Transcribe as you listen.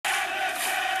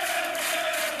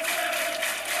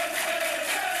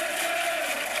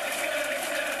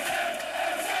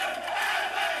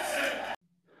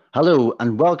Hello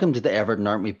and welcome to the Everton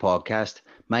Aren't We podcast.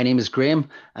 My name is Graham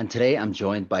and today I'm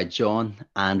joined by John,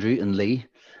 Andrew and Lee.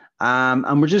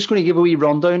 And we're just going to give a wee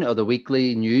rundown of the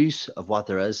weekly news of what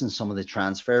there is and some of the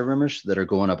transfer rumours that are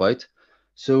going about.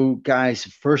 So guys,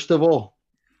 first of all,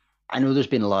 I know there's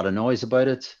been a lot of noise about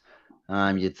it.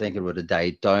 You'd think it would have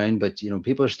died down, but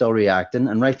people are still reacting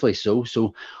and rightfully so.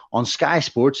 So on Sky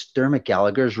Sports, Dermot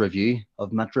Gallagher's review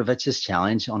of Mitrovic's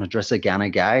challenge on Idrissa Gana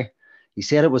Gueye, he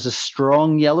said it was a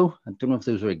strong yellow. I don't know if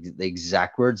those were the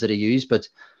exact words that he used, but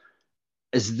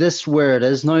is this where it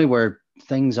is now, where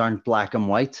things aren't black and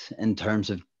white in terms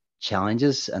of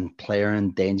challenges and player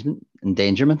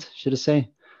endangerment, should I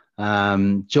say?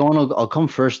 John, I'll come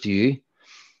first to you.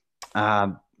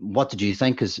 What did you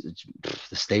think? Because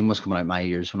the steam was coming out my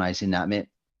ears when I seen that, mate.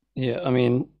 Yeah, I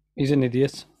mean, he's an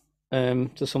idiot.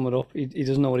 To sum it up, he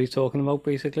doesn't know what he's talking about,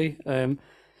 basically.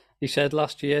 He said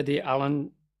last year, the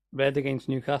Alan Red against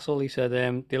Newcastle, he said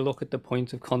they look at the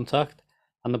point of contact,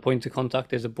 and the point of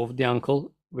contact is above the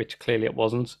ankle, which clearly it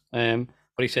wasn't. But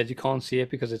he said you can't see it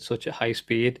because it's such a high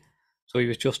speed. So he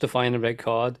was justifying a red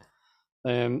card.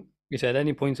 He said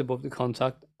any point above the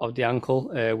contact of the ankle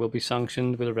will be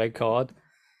sanctioned with a red card.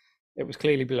 It was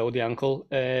clearly below the ankle,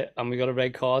 and we got a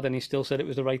red card, and he still said it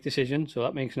was the right decision, so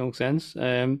that makes no sense.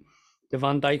 The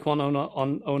Van Dijk one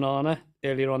on Onana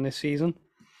earlier on this season,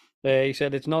 he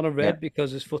said it's not a Yeah. red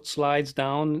because his foot slides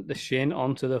down the shin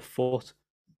onto the foot.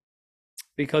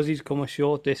 Because he's come a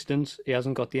short distance, he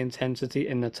hasn't got the intensity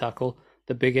in the tackle.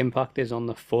 The big impact is on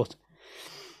the foot.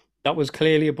 That was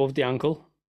clearly above the ankle.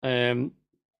 And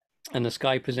the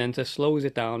Sky presenter slows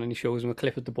it down and he shows him a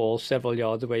clip of the ball several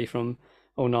yards away from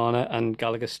Onana, and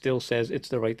Gallagher still says it's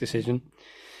the right decision.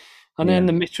 And then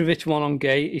the Mitrovic one on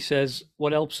Gueye, he says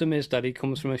what helps him is that he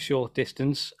comes from a short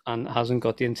distance and hasn't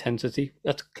got the intensity.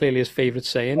 That's clearly his favourite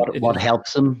saying. What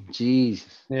helps him? Jeez.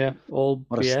 Yeah, all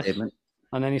What a BS. statement.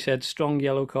 And then he said strong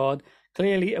yellow card,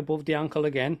 clearly above the ankle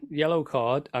again, yellow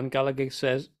card, and Gallagher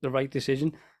says the right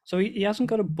decision. So he hasn't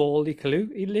got a baldy clue.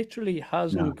 He literally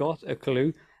hasn't got a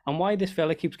clue. And why this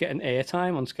fella keeps getting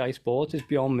airtime on Sky Sports is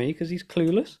beyond me, because he's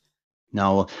clueless.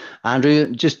 No,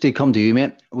 Andrew, just to come to you,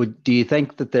 mate, do you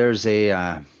think that there's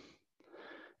it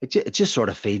just sort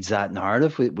of feeds that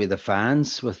narrative with the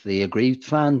fans, with the aggrieved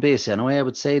fan base anyway? I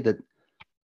would say that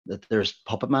there's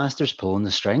puppet masters pulling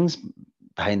the strings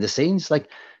behind the scenes. Like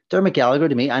Dermot Gallagher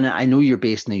to me, and I know you're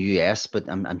based in the US, but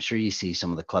I'm sure you see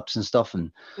some of the clips and stuff. And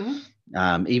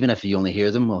even if you only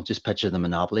hear them, well, just picture the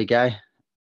Monopoly guy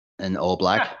in all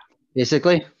black,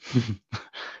 basically.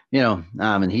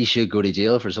 And he should go to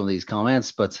jail for some of these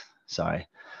comments, but sorry.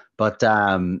 But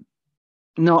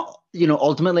no,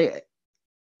 ultimately,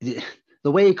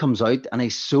 the way he comes out and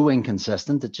he's so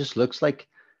inconsistent, it just looks like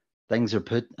things are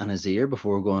put in his ear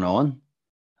before going on.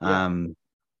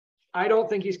 I don't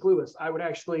think he's clueless. I would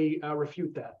actually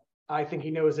refute that. I think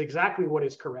he knows exactly what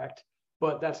is correct,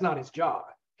 but that's not his job.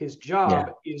 His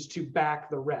job is to back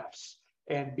the refs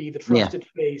and be the trusted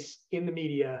face in the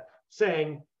media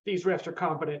saying these refs are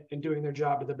competent and doing their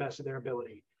job to the best of their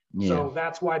ability. Yeah. So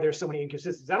that's why there's so many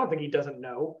inconsistencies. I don't think he doesn't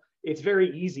know. It's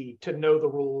very easy to know the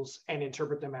rules and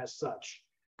interpret them as such.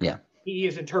 Yeah. He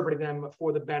is interpreting them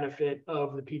for the benefit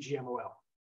of the PGMOL.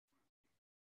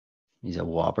 He's a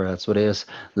whopper. That's what it is.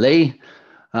 Lee.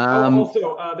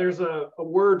 Also, there's a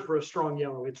word for a strong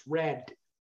yellow. It's red.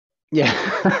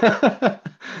 Yeah.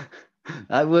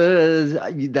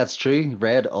 That's true.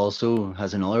 Red also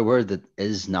has another word that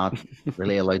is not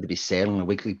really allowed to be said on a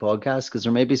weekly podcast because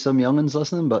there may be some youngins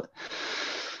listening, but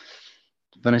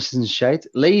finishes in shite.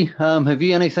 Lee, have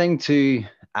you anything to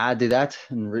add to that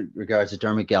in regards to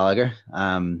Dermot Gallagher?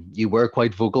 You were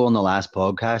quite vocal on the last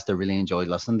podcast. I really enjoyed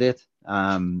listening to it.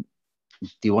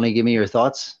 Do you want to give me your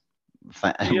thoughts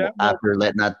after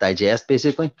letting that digest,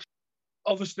 basically?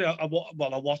 Obviously, I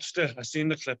watched it. I seen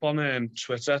the clip on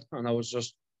Twitter, and I was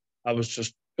just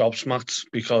gobsmacked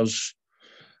because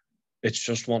it's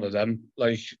just one of them.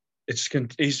 Like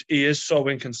he is so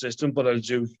inconsistent, but I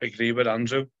do agree with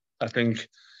Andrew. I think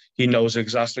he knows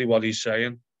exactly what he's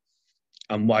saying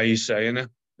and why he's saying it.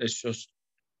 It's just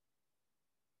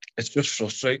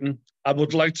frustrating. I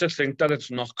would like to think that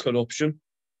it's not corruption.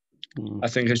 I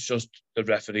think it's just the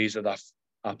referees are that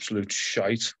absolute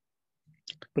shite.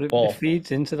 But it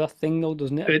feeds into that thing, though,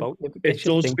 doesn't it? It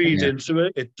does feed into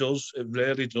it. It does. It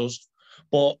really does.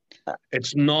 But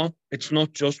it's not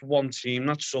just one team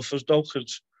that suffers, though.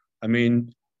 Because I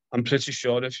mean, I'm pretty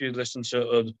sure if you listen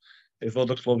to if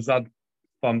other clubs had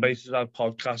fan bases had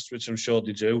podcasts, which I'm sure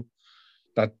they do,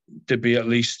 that there'd be at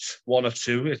least one or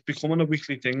two. It's becoming a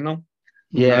weekly thing now.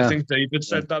 Yeah, and I think David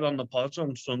said that on the pod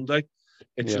on Sunday.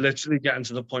 It's literally getting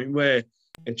to the point where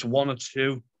it's one or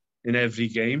two in every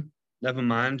game, never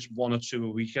mind 1 or 2 a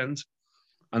weekend.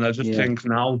 And I just think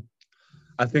now,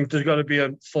 I think there's got to be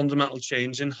a fundamental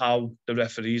change in how the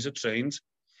referees are trained.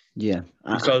 Yeah.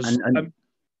 Because...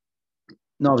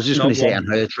 no, I was just going to say, and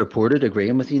how it's reported,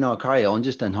 agreeing with you. No, carry on,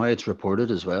 just and how it's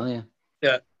reported as well, yeah.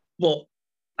 Yeah, well,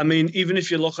 I mean, even if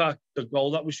you look at the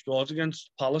goal that we scored against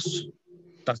Palace,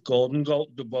 that Gordon goal,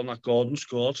 the one that Gordon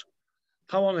scored,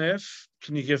 how on earth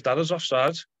can you give that as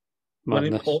offside?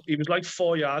 Madness. When he was like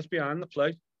 4 yards behind the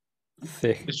play.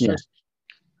 Thick. It's just,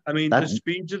 I mean, That... the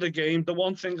speed of the game, the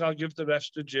one thing I'll give the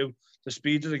refs to do, the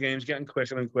speed of the game is getting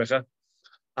quicker and quicker.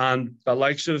 And the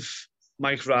likes of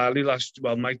Mike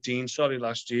Dean,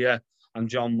 last year, and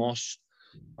John Moss,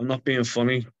 I'm not being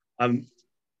funny.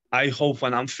 I hope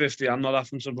when I'm 50, I'm not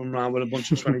having to run around with a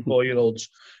bunch of 24-year-olds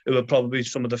who are probably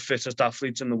some of the fittest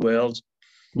athletes in the world.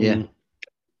 Yeah.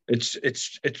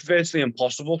 It's virtually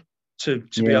impossible to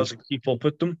be able to keep up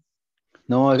with them.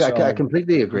 No, I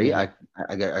completely agree. I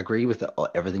agree with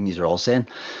everything these are all saying.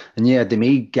 And yeah, to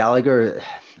me, Gallagher,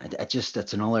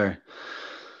 it's another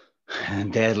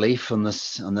dead leaf on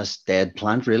this dead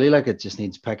plant, really. Like, it just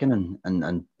needs picking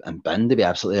and bin, to be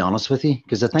absolutely honest with you.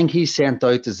 Because I think he's sent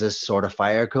out as this sort of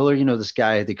fire cooler, this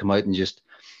guy to come out and just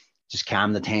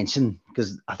calm the tension.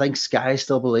 Because I think Sky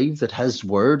still believe that his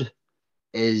word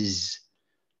is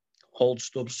hold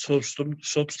substance.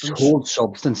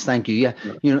 Thank you. Yeah.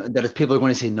 That if people are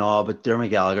going to say no, but Dermot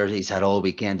Gallagher, he's had all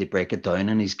weekend to break it down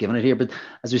and he's given it here. But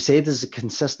as we say, there's a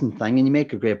consistent thing, and you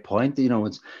make a great point.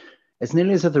 It's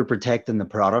nearly as if they're protecting the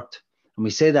product, and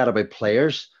we say that about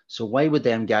players. So why would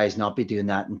them guys not be doing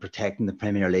that and protecting the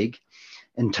Premier League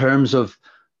in terms of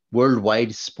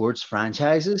worldwide sports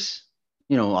franchises?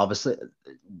 Obviously,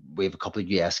 we have a couple of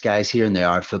US guys here, and they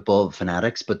are football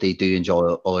fanatics, but they do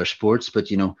enjoy other sports.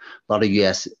 But, a lot of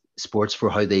US sports, for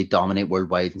how they dominate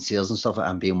worldwide in sales and stuff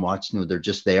and being watched, they're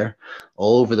just there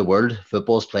all over the world.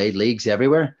 Football's played, leagues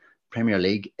everywhere. Premier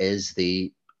League is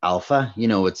the alpha.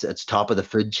 It's top of the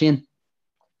food chain.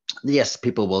 Yes,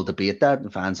 people will debate that,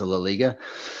 fans of La Liga,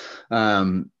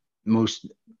 most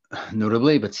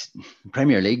notably, but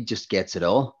Premier League just gets it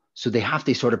all. So they have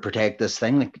to sort of protect this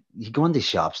thing. Like, you go into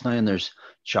shops now and there's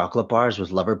chocolate bars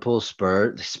with Liverpool,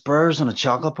 Spurs on a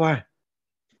chocolate bar.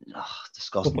 Oh,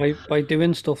 disgusting. But by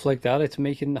doing stuff like that, it's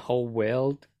making the whole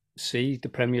world see the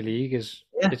Premier League it's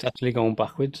actually going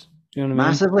backwards. Do you know what I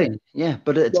mean? Massively, yeah.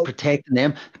 But it's protecting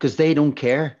them because they don't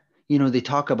care. They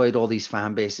talk about all these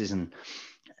fan bases in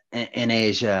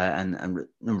Asia and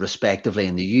respectively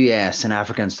in the US and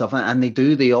Africa and stuff, and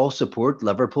they all support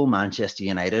Liverpool, Manchester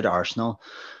United, Arsenal,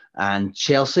 and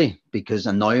Chelsea,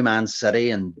 and now Man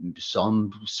City and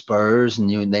some Spurs,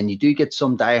 and then you do get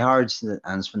some diehards, and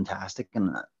it's fantastic.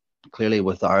 And clearly,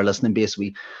 with our listening base,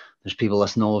 there's people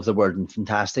listening all over the world, and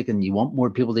fantastic, and you want more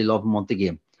people to love and want the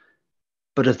game.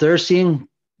 But if they're seeing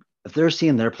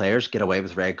their players get away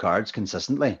with red cards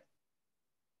consistently,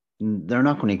 they're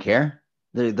not going to care.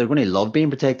 They're going to love being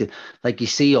protected. Like, you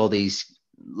see all these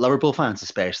Liverpool fans,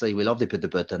 especially, we love to put the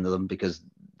boot into them because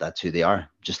that's who they are,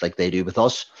 just like they do with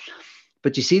us.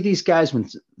 But you see these guys, when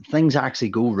things actually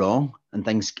go wrong and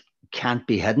things can't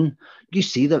be hidden, you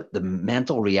see the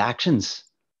mental reactions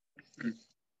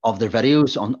of their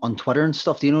videos on Twitter and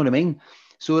stuff. Do you know what I mean?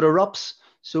 So it erupts.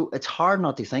 So it's hard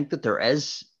not to think that there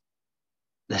is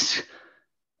this,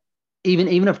 even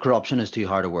if corruption is too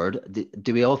hard a word,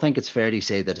 do we all think it's fair to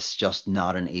say that it's just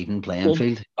not an even playing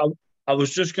field? I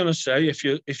was just going to say, if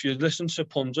you listen to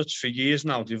pundits for years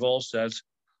now, they've all said,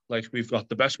 like, we've got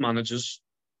the best managers,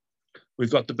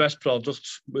 we've got the best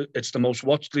products, it's the most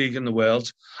watched league in the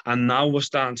world, and now we're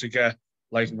starting to get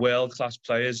like world-class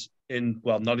players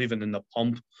not even in the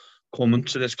pomp, coming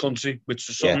to this country, which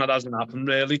is something that hasn't happened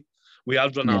really. We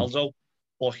had Ronaldo,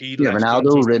 but he left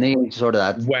Ronaldo, Rooney, sort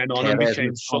of that went on and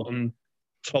became something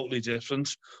totally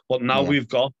different. But now we've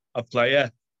got a player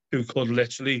who could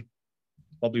literally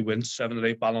probably win 7 or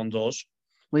 8 Ballon d'Ors.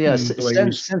 Well, yeah,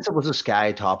 since it was a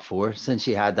Sky top four, since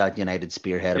you had that United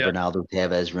spearhead of Ronaldo,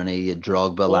 Tevez, Rooney,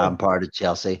 Drogba, Lampard at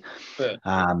Chelsea,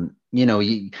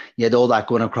 you had all that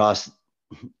going across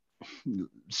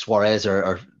Suarez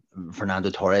or Fernando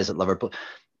Torres at Liverpool.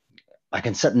 I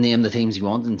can sit and name the teams you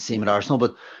want and same at Arsenal,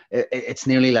 but it's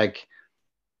nearly like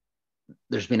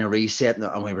there's been a reset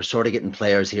and we were sort of getting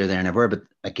players here, there and everywhere. But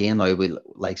again, now we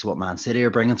like what Man City are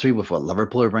bringing through, with what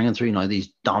Liverpool are bringing through now,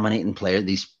 these dominating players,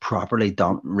 these properly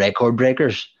record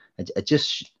breakers. It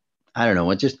just, I don't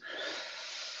know, it just...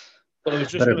 But I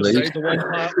was just going to say,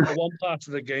 the one part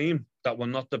of the game that we're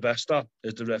not the best at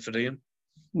is the refereeing.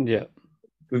 Yeah.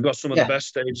 We've got some of the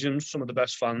best stadiums, some of the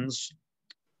best fans.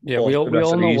 Yeah, we all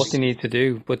know what they need to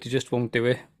do, but they just won't do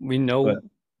it. We know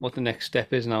what the next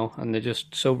step is now, and they're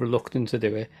just so reluctant to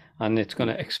do it, and it's going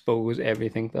to expose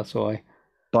everything. That's why.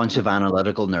 Bunch of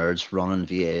analytical nerds running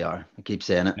VAR. I keep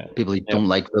saying it. Yeah. People who don't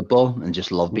like football and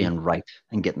just love being right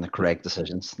and getting the correct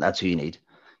decisions. That's who you need.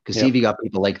 Because see, if you got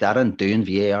people like that and doing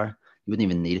VAR, you wouldn't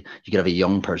even need it. You could have a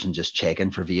young person just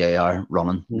checking for VAR,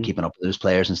 running, and keeping up with those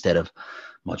players instead of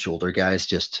much older guys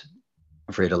just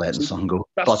afraid of letting something go.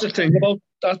 That's the thing about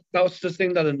that. That's the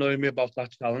thing that annoyed me about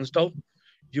that challenge, though.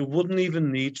 You wouldn't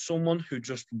even need someone who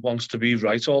just wants to be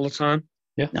right all the time.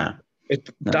 Yeah. Nah.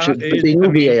 But they know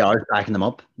VAR is backing them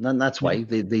up. And that's why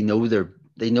they know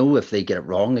they know if they get it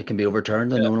wrong, it can be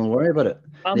overturned and no one will worry about it.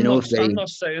 I'm not saying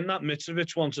that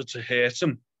Mitrovic wanted to hurt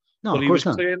him. No, but he was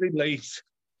clearly late.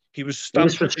 He was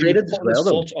frustrated as well, his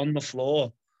foot on the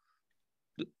floor.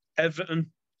 Everything.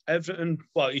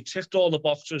 Well, he ticked all the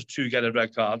boxes to get a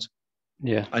red card.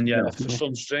 Yeah. And for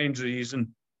some strange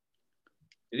reason,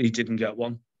 he didn't get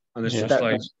one. And it's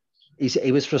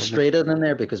he was frustrated in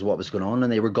there because of what was going on,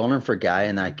 and they were gunning for Gueye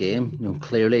in that game. You know,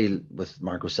 clearly with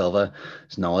Marco Silva's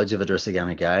knowledge of Idrissa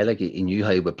Gueye, like he knew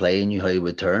how he would play, he knew how he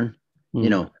would turn. You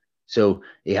know, so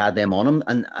he had them on him,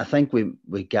 and I think we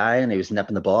Gueye, and he was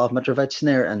nipping the ball off Mitrovic in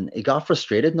there, and he got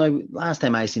frustrated. Now, last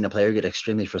time I seen a player get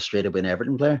extremely frustrated with an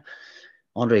Everton player,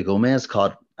 Andre Gomez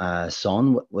caught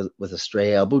Son with a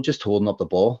stray elbow, just holding up the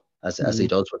ball as he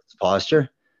does with his posture.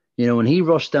 You know, when he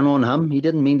rushed in on him, he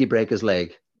didn't mean to break his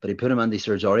leg, but he put him under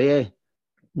Serge Aurier.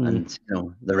 And, you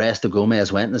know, the rest of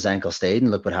Gomez went and his ankle stayed,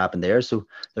 and look what happened there. So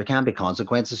there can be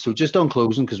consequences. So just on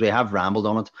closing, because we have rambled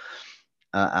on it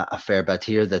a fair bit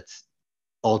here, that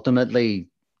ultimately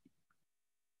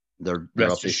they're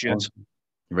up to shit.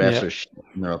 Refs are shit,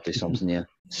 and they're up to something, yeah.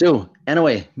 So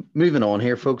anyway, moving on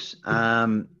here, folks.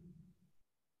 There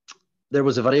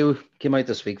was a video came out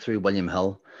this week through William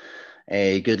Hill,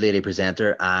 a good lady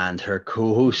presenter, and her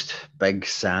co-host, Big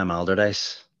Sam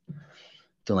Allardyce.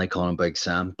 Don't like calling him Big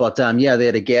Sam, but they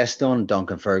had a guest on,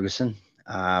 Duncan Ferguson,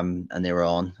 and they were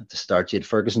on at the start. You had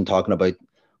Ferguson talking about,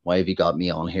 why have you got me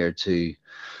on here to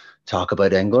talk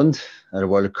about England at a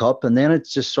World Cup, and then it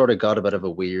just sort of got a bit of a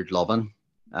weird loving.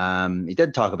 He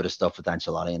did talk about his stuff with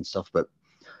Ancelotti and stuff, but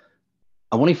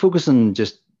I want to focus on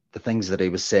just the things that he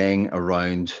was saying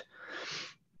around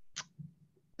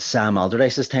Sam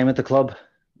Allardyce's time at the club.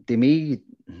 To me,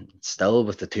 still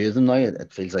with the two of them now,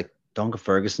 it feels like Duncan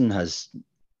Ferguson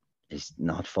he's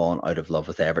not fallen out of love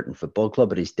with Everton Football Club,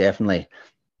 but he's definitely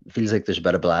feels like there's a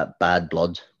bit of bad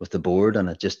blood with the board, and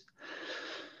it just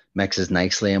mixes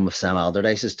nicely in with Sam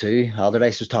Allardyce's too.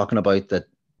 Allardyce was talking about that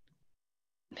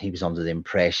he was under the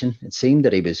impression, it seemed,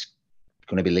 that he was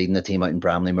going to be leading the team out in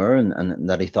Bramley Moor, and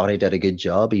that he thought he did a good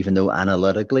job, even though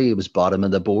analytically he was bottom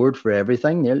of the board for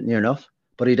everything, near enough.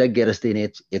 But he did get us to an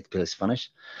eighth place finish.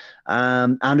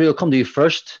 Andrew, I'll come to you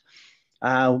first.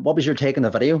 What was your take on the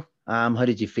video? How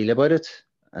did you feel about it?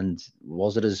 And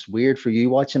was it as weird for you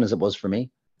watching as it was for me?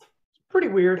 Pretty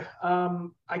weird.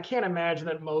 I can't imagine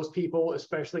that most people,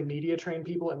 especially media trained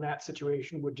people in that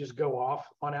situation, would just go off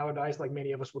on Allardyce like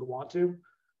many of us would want to.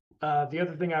 The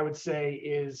other thing I would say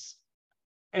is,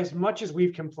 as much as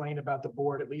we've complained about the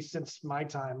board, at least since my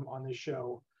time on this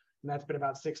show, and that's been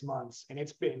about 6 months, and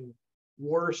it's been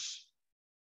worse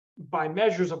by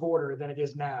measures of order than it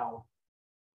is now,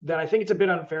 that I think it's a bit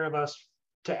unfair of us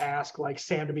to ask like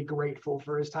Sam to be grateful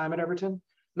for his time at Everton.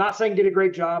 Not saying he did a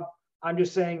great job. I'm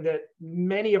just saying that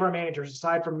many of our managers,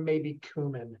 aside from maybe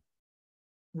Koeman,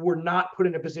 were not put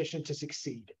in a position to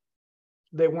succeed.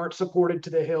 They weren't supported to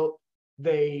the hilt.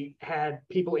 They had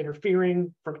people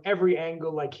interfering from every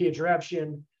angle, like Kia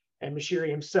Jarevshian and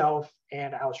Mashiri himself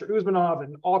and Alisher Usmanov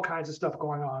and all kinds of stuff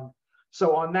going on.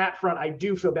 So on that front, I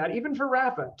do feel bad, even for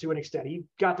Rafa to an extent. He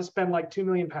got to spend like £2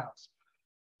 million.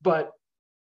 But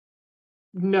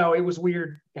no, it was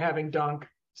weird having Dunk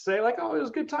say like, oh, it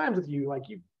was good times with you. Like,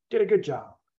 you did a good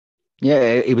job.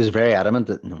 Yeah, he was very adamant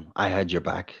that, no, I had your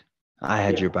back. I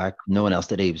had your back. No one else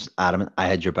did. He was adamant. I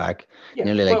had your back. Yeah,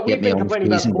 nearly like, get me on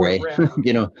Freeze and Gray.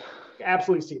 You know,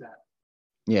 absolutely see that.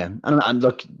 Yeah, and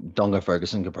look, Duncan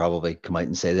Ferguson could probably come out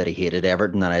and say that he hated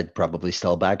Everton, and I'd probably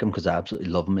still back him because I absolutely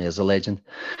love him as a legend.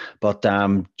 But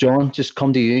John, just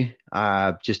come to you.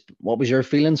 Just what was your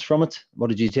feelings from it? What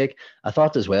did you take? I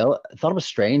thought as well. I thought it was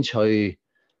strange how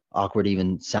awkward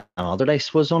even Sam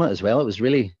Allardyce was on it as well. It was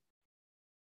really.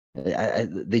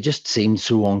 They just seemed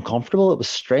so uncomfortable. It was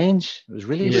strange. It was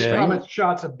really strange. How much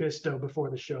shots of Bisto before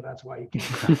the show? That's why you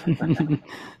came.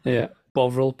 Yeah,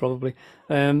 Bovril probably.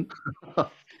 But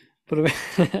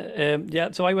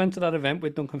yeah, so I went to that event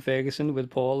with Duncan Ferguson with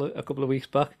Paul a couple of weeks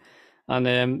back,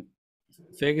 and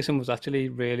Ferguson was actually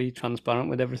really transparent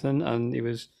with everything, and he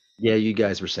was. Yeah, you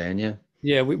guys were saying, yeah.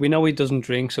 Yeah, we know he doesn't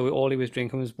drink, so all he was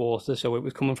drinking was water. So it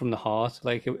was coming from the heart,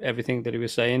 like everything that he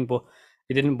was saying. But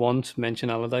he didn't once mention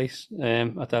Allardyce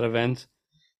at that event.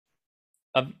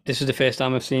 This is the first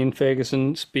time I've seen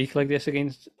Ferguson speak like this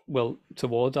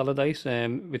towards Allardyce,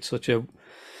 with such a,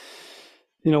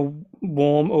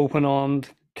 warm, open-armed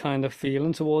kind of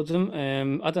feeling towards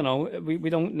him. I don't know. We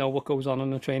don't know what goes on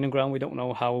the training ground. We don't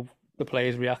know how the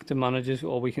players react to managers,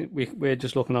 or we're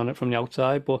just looking on it from the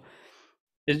outside. But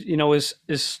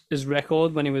his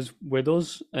record when he was with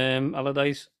us,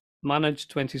 Allardyce managed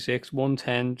 26, won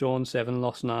 10, drawn 7,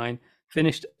 lost 9,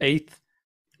 finished 8th.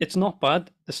 It's not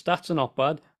bad. The stats are not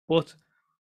bad, but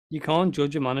you can't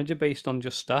judge a manager based on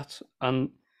just stats. And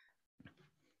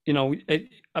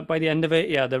by the end of it,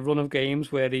 yeah, the run of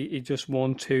games where he just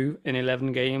won 2 in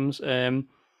 11 games, and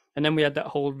then we had that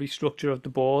whole restructure of the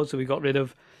board. So we got rid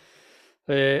of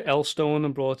Elstone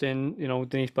and brought in,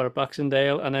 Denise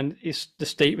Barrett-Baxendale, and then the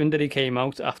statement that he came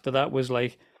out after that was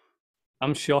like,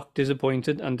 "I'm shocked,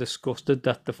 disappointed, and disgusted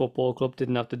that the football club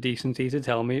didn't have the decency to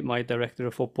tell me, my director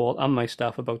of football and my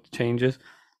staff, about the changes.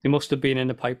 They must have been in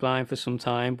the pipeline for some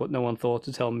time, but no one thought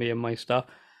to tell me and my staff."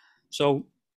 So,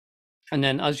 and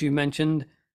then as you mentioned,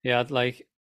 he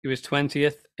was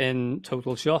 20th in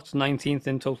total shots, 19th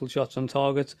in total shots on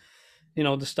target. The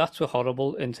stats were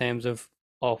horrible in terms of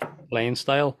playing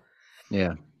style.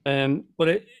 Yeah.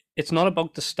 But it's not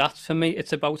about the stats for me.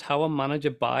 It's about how a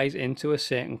manager buys into a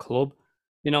certain club.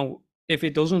 If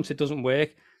it doesn't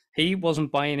work. He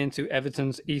wasn't buying into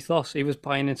Everton's ethos. He was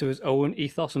buying into his own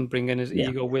ethos and bringing his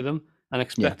ego with him and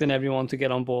expecting everyone to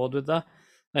get on board with that.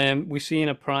 We've seen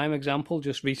a prime example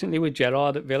just recently with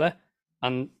Gerrard at Villa,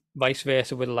 and vice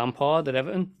versa with Lampard at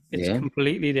Everton. It's a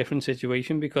completely different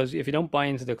situation, because if you don't buy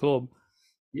into the club,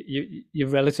 you're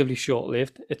relatively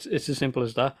short-lived. It's as simple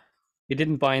as that. He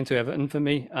didn't buy into Everton for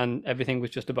me, and everything was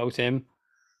just about him.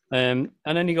 And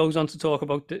then he goes on to talk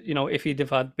about if he'd have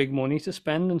had big money to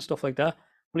spend and stuff like that.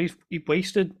 Well, he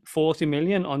wasted 40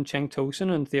 million on Cenk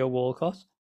Tosun and Theo Walcott.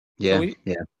 Yeah,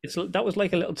 that was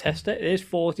like a little tester. It is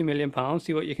 40 million pounds.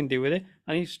 See what you can do with it,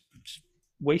 and he's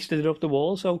wasted it up the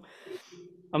wall. So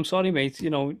I'm sorry, mate.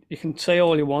 You can say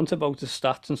all you want about the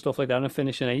stats and stuff like that and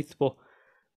finishing 8th, but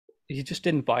he just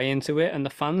didn't buy into it, and the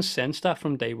fans sensed that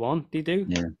from day one. They do,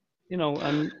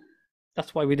 and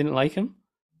that's why we didn't like him.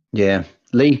 Yeah,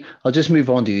 Lee, I'll just move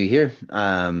on to you here.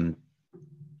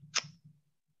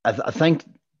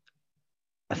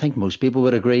 I think most people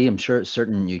would agree. I'm sure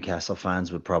certain Newcastle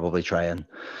fans would probably try and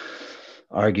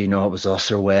argue, no, it was us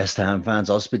or West Ham fans,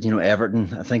 us. But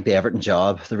Everton. I think the Everton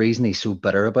job. The reason he's so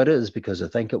bitter about it is because I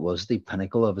think it was the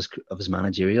pinnacle of his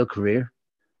managerial career.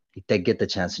 He did get the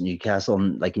chance at Newcastle,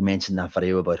 and like he mentioned in that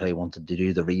video about how he wanted to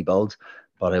do the rebuild,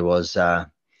 but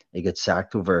he got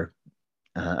sacked over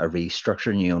a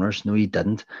restructure, new owners. No, he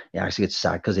didn't. He actually got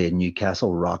sacked because he had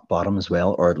Newcastle rock bottom as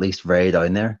well, or at least very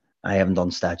down there. I haven't done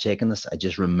stat checking this. I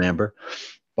just remember,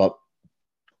 but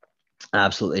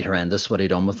absolutely horrendous what he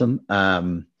done with them.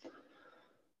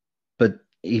 But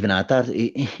even at that,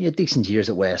 he had decent years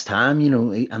at West Ham,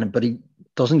 but he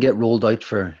doesn't get rolled out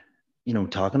for,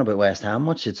 talking about West Ham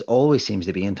much. It always seems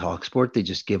to be in TalkSport. They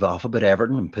just give off about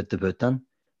Everton and put the boot down.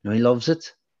 He loves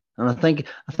it. And I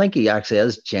think he actually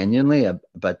is genuinely,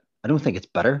 but I don't think it's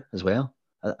bitter as well.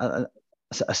 I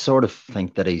sort of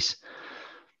think that it's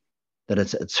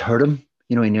hurt him.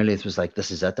 He nearly was like, this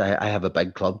is it. I have a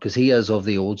big club, because he is of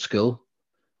the old school,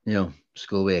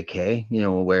 school way of K,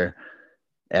 where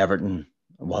Everton,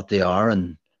 what they are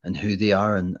and who they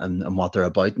are and what they're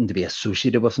about, and to be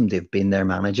associated with them, they've been their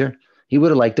manager. He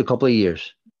would have liked a couple of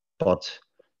years, but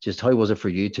just how was it for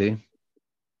you too?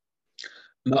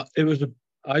 No, it was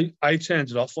I turned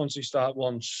it off once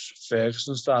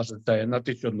Ferguson started saying that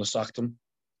they shouldn't have sacked him.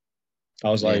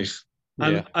 I was like,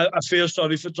 and I feel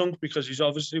sorry for Dunk, because he's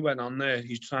obviously went on there.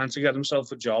 He's trying to get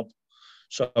himself a job.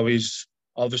 So he's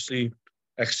obviously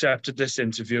accepted this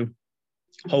interview,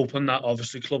 hoping that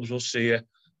obviously clubs will see it.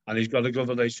 And he's got a good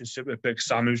relationship with Big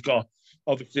Sam, who's got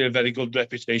obviously a very good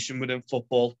reputation within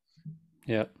football.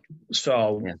 Yeah.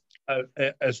 So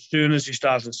as soon as he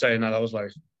started saying that, I was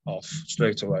like, off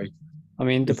straight away. I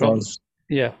mean,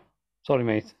 sorry,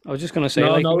 mate. I was just going to say,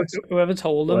 whoever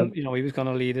told him, he was going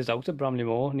to lead us out at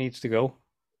Bramley-Moore needs to go.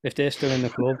 If they're still in the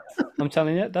club, I'm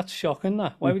telling you, that's shocking.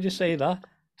 That. Why would you say that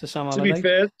to Sam Allardyce? To be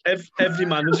fair, every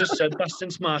manager said that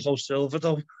since Marco Silva,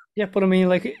 though. Yeah, but I mean,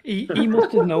 he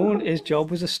must have known his job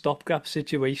was a stopgap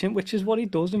situation, which is what he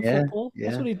does in football.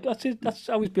 Yeah. That's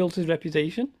how he's built his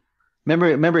reputation.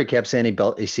 Remember, he kept saying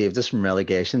he saved us from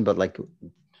relegation, but like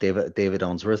David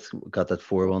Unsworth got that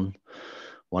 4-1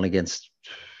 against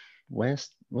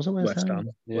West. Was it West Ham?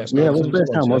 Yeah, it was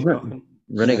West Ham, wasn't it?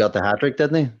 Rooney got the hat trick,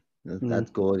 didn't he?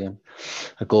 That goal again,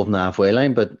 a goal from the halfway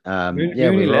line. But yeah, Rooney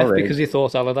we were left already. because he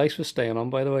thought Allardyce was staying on.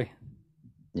 By the way.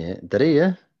 Yeah, did he?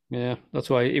 Yeah. Yeah, that's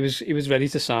why he was ready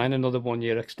to sign another 1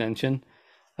 year extension.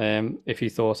 If he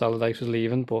thought Allardyce was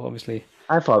leaving, but obviously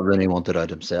I thought Rooney wanted out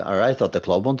himself, or I thought the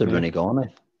club wanted Rooney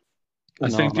gone. I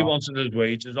think he wanted his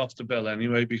wages off the bill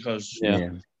anyway because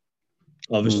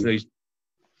obviously.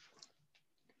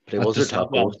 But he was their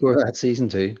top goal scorer that season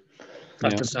too.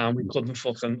 At the time, we couldn't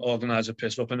fucking organise a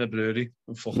piss up in a brewery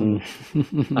and fucking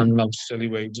and out silly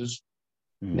wages.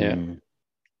 Yeah,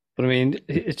 but I mean,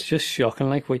 it's just shocking.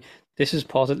 Like this is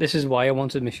positive. This is why I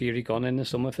wanted Mashiri gone in the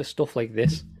summer for stuff like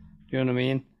this. Do you know what I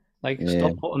mean? Like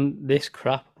stop putting this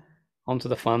crap onto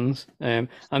the fans. And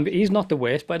he's not the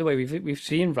worst, by the way. We've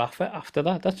seen Rafa after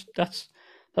that. That's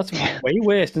way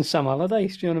worse than Sam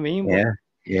Allardyce. Do you know what I mean? Yeah.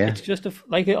 Yeah. It's just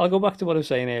like I'll go back to what I was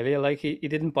saying earlier. Like he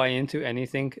didn't buy into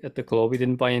anything at the club. He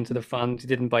didn't buy into the fans. He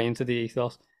didn't buy into the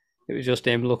ethos. It was just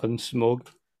him looking smug,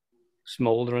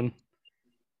 smouldering.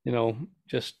 You know,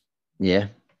 just yeah.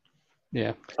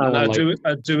 And I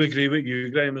do agree with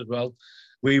you, Graham, as well.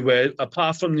 We were,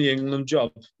 apart from the England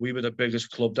job, we were the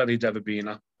biggest club that he'd ever been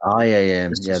at. Oh yeah.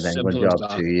 The England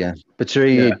job too. Yeah, but sure,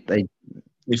 he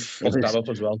fucked that up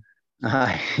as well.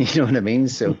 You know what I mean?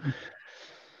 So.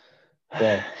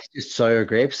 Well, just sour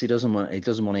grapes. He doesn't want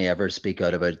to ever speak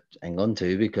out about England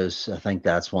too, because I think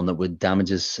that's one that would damage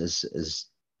his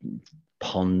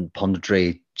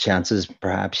punditry chances,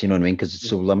 perhaps. You know what I mean? Because it's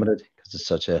so limited. Because it's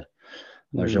such a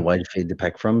there's a wide field to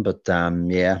pick from. But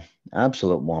yeah,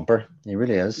 absolute whomper. He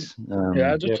really is.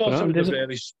 I just thought it was a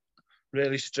really,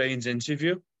 really strange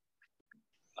interview.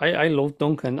 I love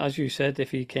Duncan, as you said.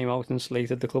 If he came out and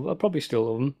slated the club, I'd probably still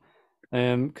love him.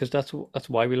 Because that's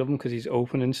why we love him, because he's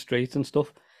open and straight and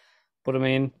stuff. But I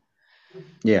mean,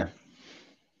 yeah,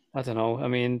 I don't know. I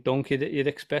mean, Dunk, you'd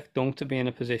expect Dunk to be in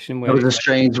a position where it was a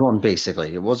strange one.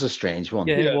 Basically, it was a strange one.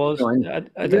 Yeah, it was.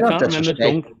 I can't remember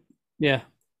Dunk. Yeah,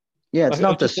 it's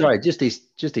not this. Sorry, just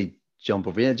he jump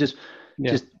over. Yeah, just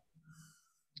it's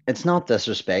not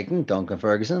disrespecting Duncan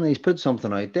Ferguson. He's put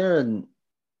something out there, and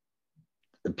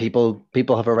people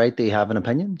have a right to have an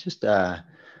opinion.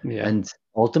 And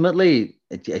ultimately,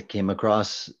 it came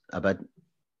across a bit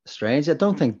strange. I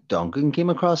don't think Duncan came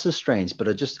across as strange, but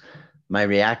my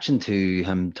reaction to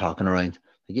him talking around,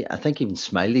 I think he even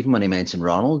smiled even when he mentioned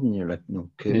Ronald, and you're like, no,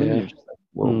 Koeman. You're just like,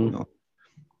 whoa, no.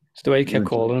 It's the way he kept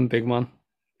calling him big man.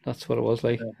 That's what it was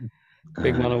like.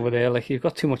 Big man over there. Like, you've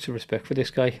got too much respect for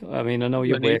this guy. I mean, I know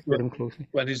you work with him closely.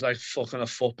 When he's like fucking a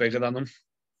foot bigger than him.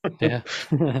 Yeah.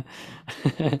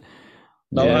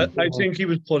 No, I think he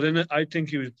was put in it. I think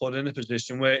he was put in a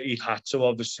position where he had to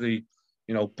obviously,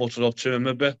 butter up to him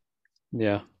a bit.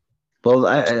 Yeah. Well,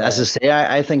 as I say,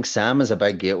 I think Sam is a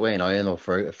big gateway now.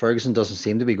 Ferguson doesn't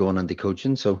seem to be going into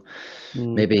coaching, so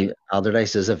maybe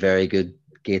Allardyce is a very good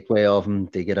gateway of him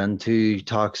to get into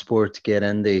Talk Sport, to get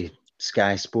into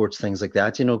Sky Sports, things like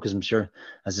that. Because I'm sure,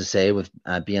 as I say, with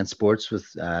beIN Sports with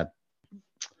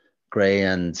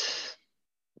Gueye and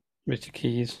Richard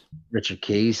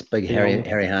Keys, big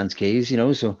hairy hands Keys,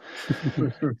 so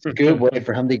it's a good way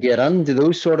for him to get into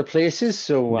those sort of places.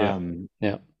 So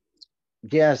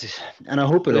yes, and I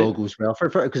hope it all goes well for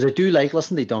because I do like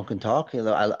listening to Duncan talk.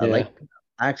 I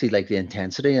actually like the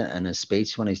intensity in his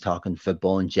speech when he's talking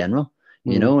football in general.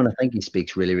 And I think he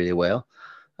speaks really, really well.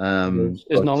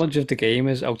 His knowledge of the game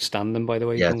is outstanding, by the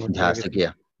way. Yeah, fantastic.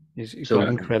 Yeah, he's got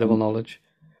incredible knowledge.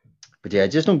 But yeah,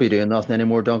 just don't be doing nothing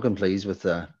anymore, Duncan, please. With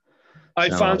I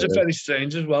found it very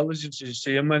strange as well. As you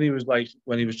see him when he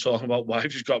was talking about why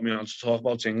he's got me on to talk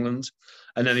about England,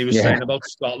 and then he was saying about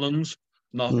Scotland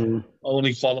not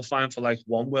only qualifying for like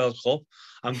one World Cup.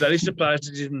 I'm very surprised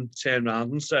he didn't turn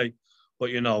around and say, but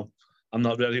I'm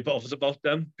not really bothered about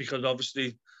them, because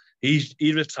obviously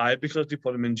he retired because they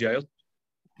put him in jail.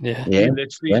 Yeah, he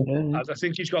literally. I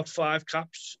think he's got five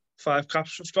caps for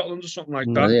Scotland or something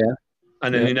like that. Yeah,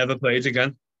 and then he never played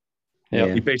again.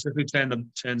 Yeah, he basically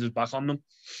turned his back on them.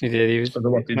 He did. He was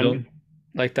what they done.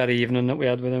 Like that evening that we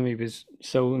had with him. He was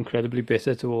so incredibly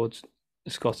bitter towards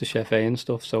the Scottish FA and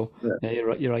stuff. So yeah,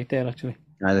 you're right there actually.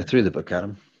 They threw the book at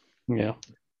him. Yeah,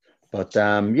 but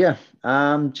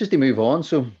just to move on.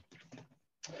 So,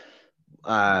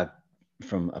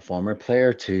 from a former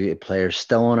player to a player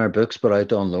still on our books but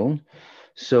out on loan.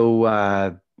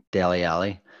 So Dele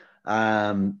Alli.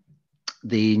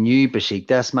 The new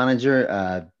Besiktas manager,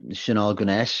 Shinal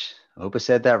Gunesh, I hope I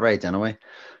said that right anyway.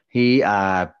 He's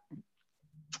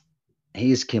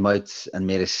came out and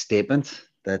made a statement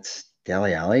that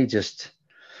Dele Alli just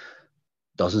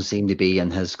doesn't seem to be in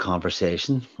his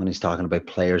conversation when he's talking about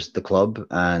players at the club.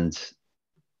 And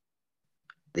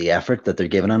the effort that they're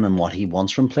giving him and what he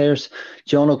wants from players.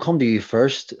 John, I'll come to you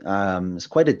first. It's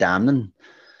quite a damning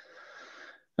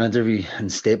interview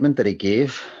and statement that he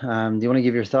gave. Do you want to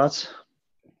give your thoughts?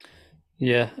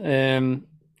 Yeah,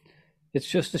 it's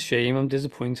just a shame. I'm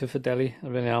disappointed for Dele. I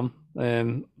really am.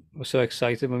 I was so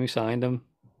excited when we signed him.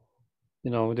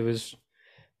 There was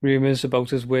rumours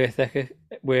about his work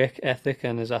ethic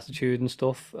and his attitude and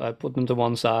stuff. I put them to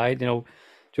one side.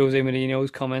 Jose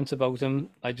Mourinho's comments about him,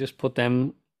 I just put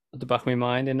them at the back of my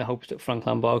mind in the hopes that Frank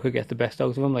Lampard could get the best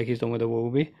out of him, like he's done with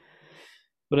Iwobi.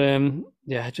 But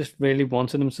I just really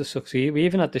wanted him to succeed. We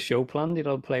even had the show planned,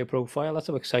 player profile. That's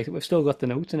how excited. We've still got the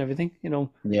notes and everything,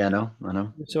 Yeah, I know.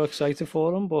 I'm so excited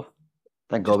for him, but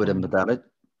thank God we didn't put that out.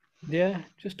 Yeah,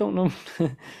 just don't know,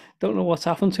 don't know what's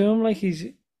happened to him. Like he's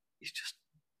just,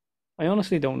 I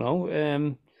honestly don't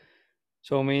know.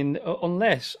 So I mean,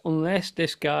 unless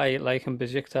this guy like in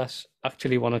Besiktas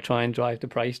actually want to try and drive the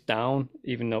price down,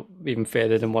 even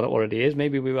further than what it already is.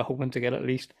 Maybe we were hoping to get at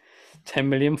least 10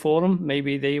 million for him.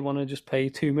 Maybe they want to just pay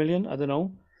 2 million. I don't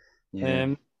know.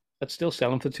 Yeah. I'd still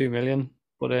sell him for 2 million,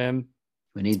 but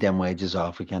we need them wages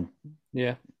off. We can.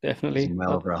 Yeah, definitely.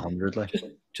 Well over 100, like.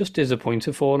 Just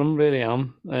disappointed for him, really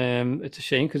am. It's a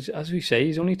shame because, as we say,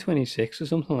 he's only 26 or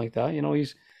something like that.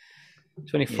 He's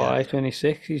 25,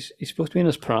 26. He's supposed to be in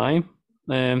his prime.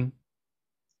 He's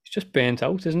just burnt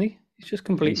out, isn't he? He's just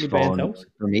completely burnt out.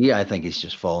 For me, I think he's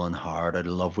just fallen hard out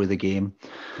of love with the game.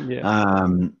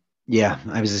 Yeah.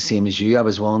 I was the same as you. I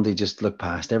was willing to just look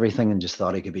past everything and just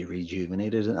thought he could be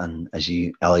rejuvenated. And as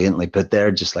you elegantly put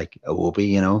there, just like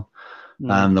Iwobi,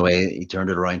 the way he turned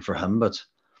it around for him. But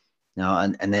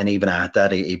and then even at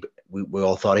that, we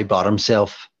all thought he bought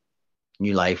himself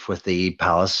new life with the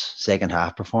Palace second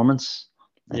half performance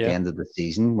at the end of the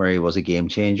season, where he was a game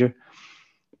changer.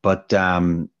 But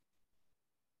I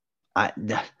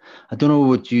don't know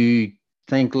what you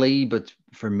think, Lee, but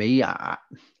for me, I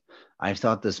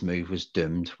thought this move was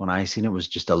doomed. When I seen it was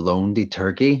just a loan to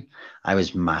Turkey, I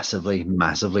was massively,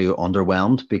 massively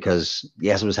underwhelmed because,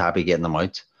 yes, I was happy getting them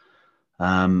out.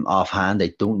 Offhand,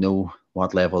 I don't know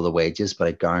what level the wage is, but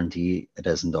I guarantee it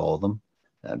isn't all of them.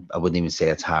 I wouldn't even say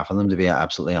it's half of them, to be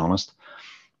absolutely honest.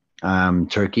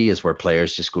 Turkey is where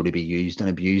players just go to be used and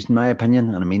abused, in my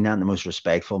opinion. And I mean that in the most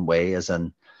respectful way, as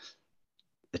in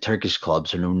the Turkish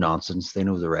clubs are no nonsense. They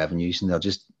know the revenues, and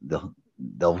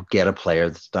they'll get a player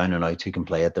that's down and out who can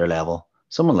play at their level.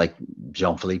 Someone like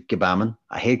Jean-Philippe Gbamin.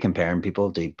 I hate comparing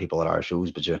people to people at our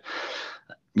shows, but a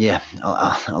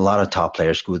lot of top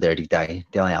players go there to die.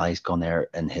 Dele Alli's gone there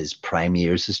in his prime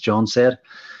years, as John said.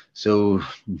 So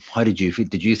how did you feel?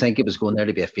 Did you think it was going there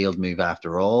to be a failed move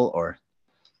after all? Or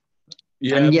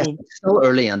and yes, it's still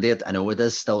early in it. I know it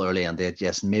is still early in it.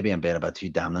 Yes, maybe I'm being a bit too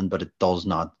damning, but it does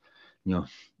not,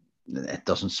 it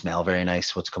doesn't smell very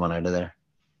nice what's coming out of there.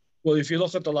 Well, if you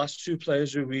look at the last two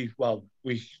players who we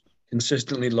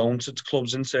consistently loaned to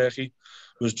clubs in Turkey,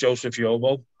 was Joseph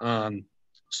Yobo and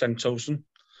Cenk Tosun,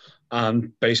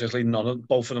 and basically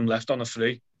both of them left on a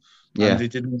free. Yeah, and they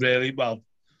didn't really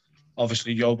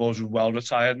Obviously, Yobo's well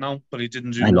retired now, but he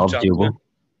didn't do much. I loved Yobo.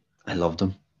 I loved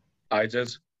him. I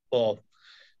did, but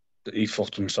he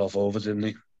fucked himself over, didn't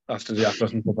he? After the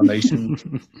African Cup of Nations.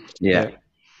 Yeah.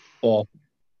 But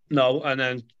no, and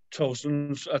then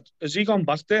Tosun's has he gone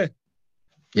back there?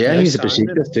 Yeah, he's a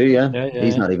Besiktas too. Yeah.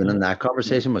 He's not even in that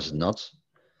conversation, which is nuts.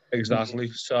 Exactly.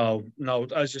 So no,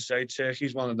 as you say,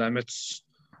 Turkey's one of them. It's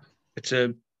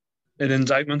an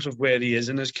indictment of where he is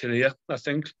in his career, I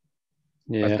think.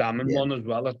 A damning one as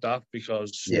well at that,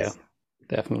 because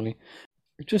definitely.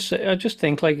 I just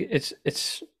think like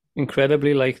it's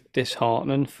incredibly like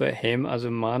disheartening for him as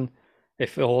a man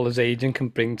if all his agent can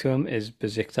bring to him is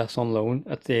Besiktas on loan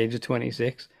at the age of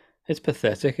 26. It's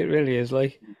pathetic. It really is.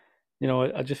 Like,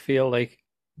 I just feel like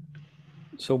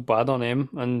so bad on him,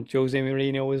 and Jose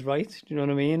Mourinho was right. Do you know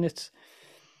what I mean?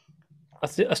 I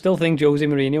still think Jose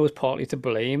Mourinho was partly to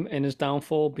blame in his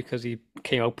downfall because he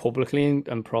came out publicly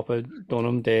and proper done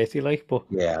him dirty, like. But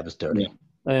yeah, it was dirty.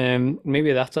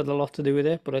 Maybe that's had a lot to do with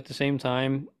it. But at the same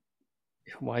time,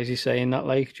 why is he saying that?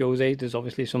 Like, Jose, there's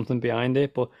obviously something behind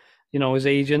it. But his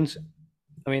agent.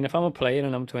 I mean, if I'm a player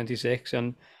and I'm 26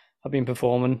 and I've been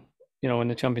performing, in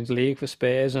the Champions League for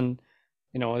Spurs, and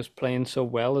I was playing so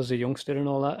well as a youngster and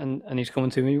all that, and he's coming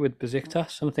to me with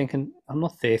Besiktas, I'm thinking, I'm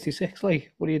not 36.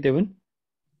 Like, what are you doing?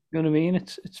 You know what I mean?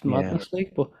 It's madness,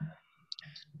 like. But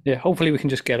yeah, hopefully we can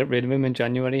just get rid of him in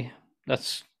January.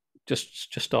 Let's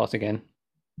just start again.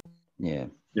 Yeah.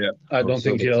 I don't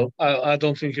think he'll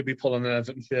be pulling an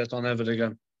Everton shirt on ever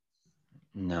again.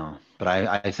 No, but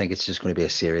I think it's just going to be a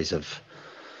series of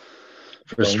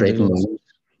frustrating moves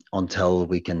until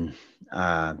we can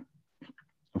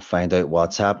find out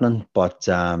what's happening. But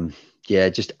yeah,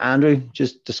 just Andrew,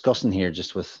 just discussing here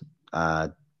just with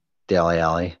Dele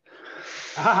Alli.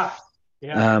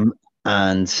 Yeah.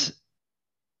 And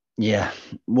yeah,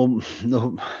 well,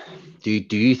 no, do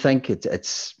you think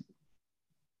it's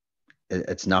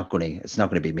not going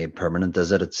to be made permanent,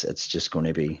 is it? It's just going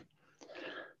to be.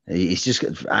 He's just.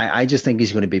 I just think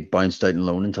he's going to be bounced out and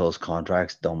loan until his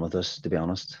contract's done with us. To be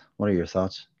honest, what are your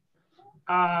thoughts?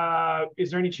 Is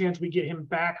there any chance we get him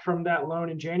back from that loan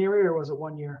in January, or was it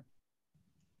 1 year?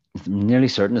 I'm nearly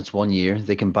certain it's 1 year.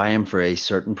 They can buy him for a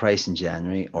certain price in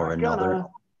January or another.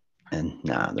 And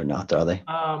nah, they're not, are they?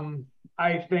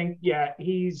 I think, yeah,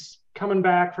 he's coming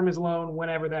back from his loan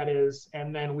whenever that is,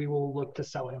 and then we will look to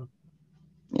sell him.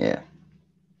 Yeah.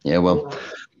 Yeah, well.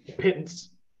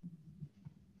 Pittance.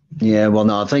 Yeah, well,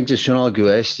 no, I think just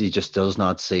Gueye, he just does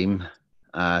not seem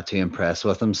to impress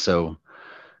with him. So,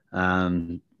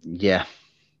 yeah,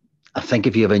 I think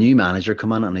if you have a new manager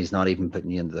come in and he's not even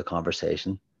putting you into the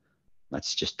conversation,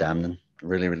 that's just damning.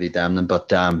 Really, really damning.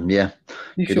 But yeah,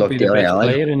 he should be the best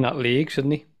player in that league,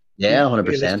 shouldn't he? Yeah, 100%.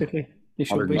 Realistically, he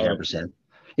should be. 110%.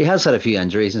 He has had a few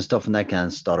injuries and stuff, and that kind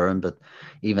of stuttering. But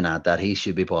even at that, he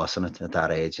should be bossing it at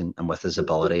that age, and with his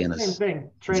ability and his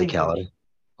physicality.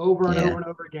 Over and over and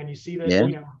over again. You see that,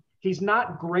 you know, he's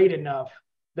not great enough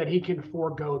that he can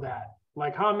forego that.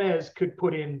 Like James could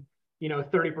put in, you know,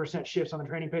 30% shifts on the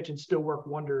training pitch and still work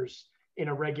wonders in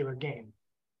a regular game.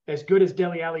 As good as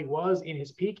Dele Alli was in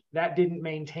his peak, that didn't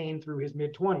maintain through his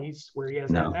mid-20s where he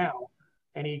has that now.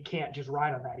 And he can't just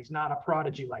ride on that. He's not a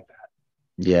prodigy like that.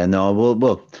 Yeah, no,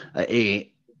 well,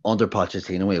 under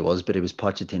Pochettino he was, but he was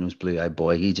Pochettino's blue-eyed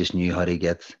boy. He just knew how to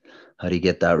get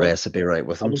that recipe right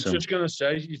with him. I was just going to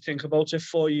say, you think about it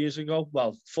 4 years ago.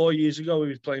 Well, 4 years ago, he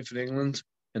was playing for England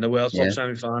in the World Cup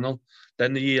semi-final.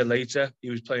 Then the year later,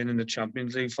 he was playing in the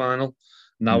Champions League final.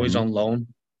 Now he's on loan.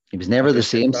 He was never the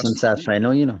same since that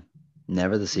final, you know.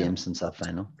 Never the same since that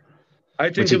final. I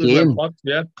think it was when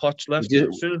Potts left.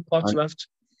 As soon as Potts left.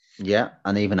 Yeah,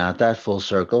 and even at that, full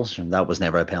circles, that was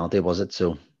never a penalty, was it?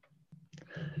 So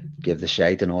give the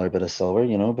shite another bit of silver,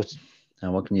 you know, but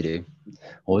what can you do?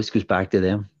 Always goes back to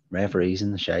them, referees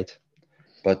and the shite.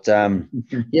 But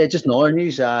yeah, just another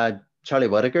news, Charlie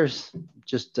Whitaker's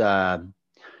just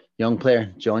young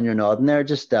player. John, you're nodding there.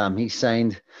 Just he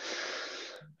signed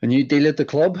a new deal at the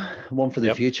club, one for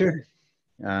the future.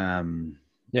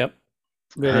 Yep.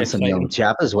 Really handsome young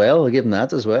chap as well. I'll give him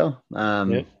that as well.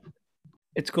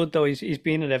 It's good though. He's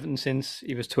been at Everton since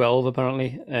he was 12,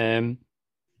 apparently.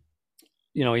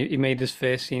 You know, he made his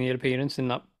first senior appearance in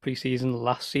that pre-season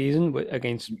last season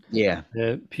against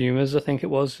Pumas, I think it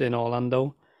was, in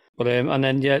Orlando. But and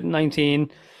then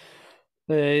 19.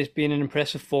 He's been in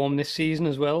impressive form this season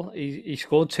as well. He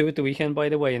scored 2 at the weekend, by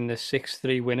the way, in the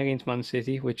 6-3 win against Man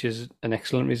City, which is an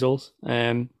excellent result.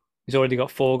 He's already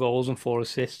got 4 goals and 4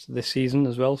 assists this season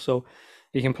as well, so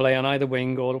he can play on either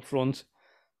wing or up front.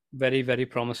 Very, very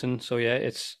promising. So yeah,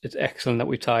 it's excellent that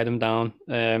we tied him down.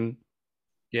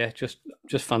 Yeah, just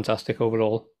fantastic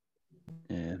overall.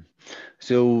 Yeah.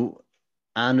 So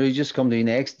Andrew, just come to you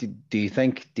next. Do you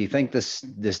think this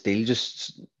deal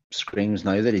just screams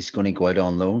now that he's going to go out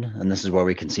on loan, and this is where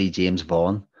we can see James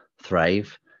Vaughan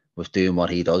thrive with doing what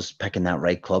he does, picking that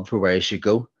right club for where he should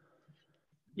go?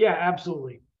 Yeah,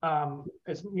 absolutely.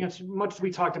 As much as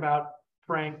we talked about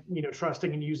Frank, you know,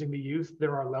 trusting and using the youth,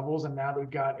 there are levels, and now that we've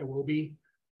got Iwobi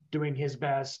doing his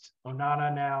best,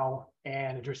 Onana now,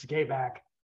 and Idrissa Gueye back,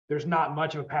 there's not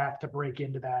much of a path to break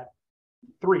into that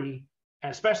 3,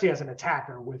 and especially as an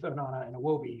attacker with Onana and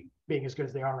Iwobi being as good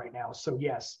as they are right now. So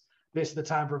yes, this is the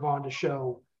time for Vaughan to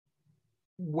show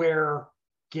where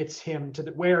gets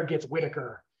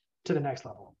Whitaker to the next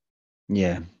level.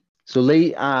 Yeah. So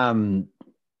Lee,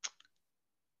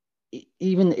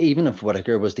 even if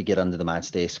Whitaker was to get under the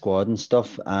match day squad and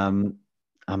stuff, I'm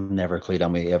never clued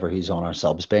on who's on our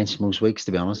subs bench most weeks,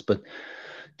 to be honest. But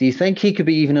do you think he could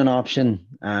be even an option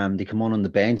to come on the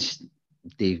bench,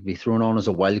 to be thrown on as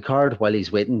a wild card while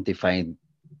he's waiting to find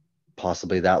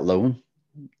possibly that loan?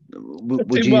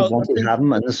 Would you want to have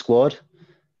him in the squad?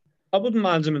 I wouldn't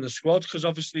mind him in the squad because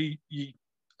obviously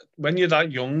when you're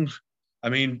that young, I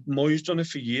mean, Moyes done it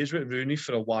for years with Rooney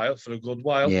for a good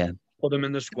while. Yeah. Put him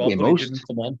in the squad, but he didn't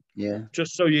come on. Yeah.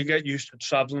 Just so you get used to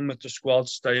travelling with the squad,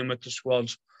 staying with the squad,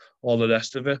 all the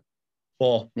rest of it.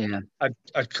 But yeah,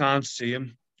 I can't see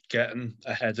him getting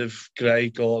ahead of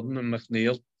Gueye, Gordon and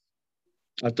McNeil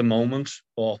at the moment.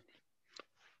 But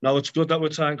no, it's good that we're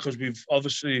trying because we've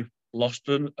obviously lost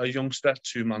a youngster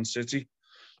to Man City.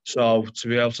 So to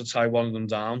be able to tie one of them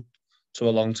down to a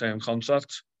long-term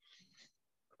contract,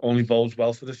 only bodes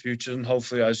well for the future. And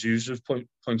hopefully, as you have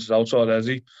pointed out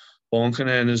already, Bourne can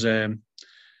earn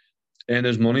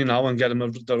his money now and get him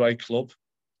at the right club.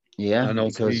 Yeah, and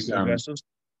hopefully he because progresses.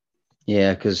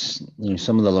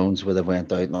 some of the loans would have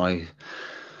went out now.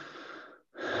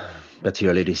 Bit too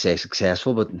early to say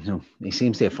successful, but he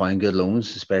seems to have found good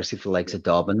loans, especially for the likes of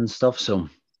Dobbin and stuff. So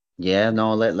yeah,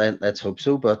 no, let's hope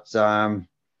so. But on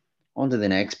to the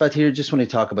next bit here. Just want to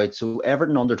talk about, so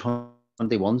Everton under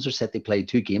 21s are set to play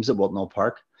 2 games at Whatnot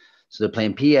Park. So they're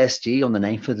playing PSG on the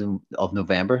 9th of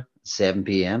November, 7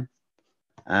 p.m.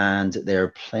 And they're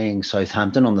playing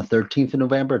Southampton on the 13th of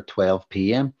November at 12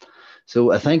 p.m.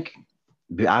 So I think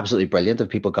it'd be absolutely brilliant if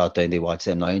people got down to watch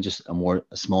them now in just a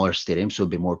smaller stadium, so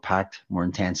it'd be more packed, more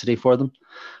intensity for them.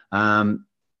 I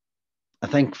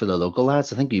think for the local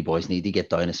lads, I think you boys need to get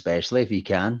down, especially if you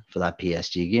can, for that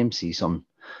PSG game, see some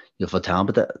youthful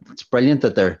talent. But it's brilliant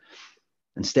that they're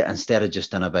instead of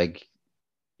just in a big,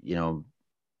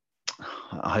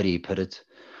 how do you put it,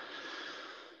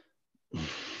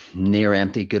 near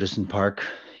empty Goodison Park,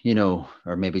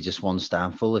 or maybe just one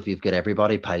stand full. If you've got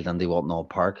everybody piled into Whatnot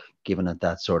Park, giving it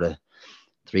that sort of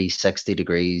 360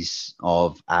 degrees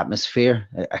of atmosphere,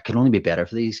 it can only be better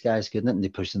for these guys, couldn't it? And they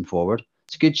push them forward.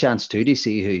 It's a good chance too to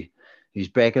see who's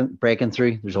breaking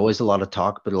through. There's always a lot of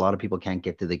talk, but a lot of people can't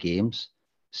get to the games.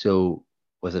 So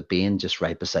with it being just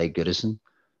right beside Goodison,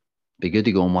 be good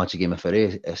to go and watch a game of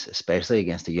footy, especially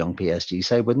against a young PSG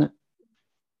side, wouldn't it?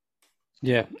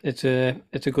 Yeah, it's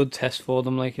a good test for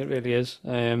them, like it really is.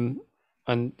 And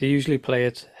they usually play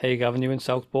at Hague Avenue in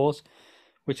Southport,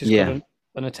 which has got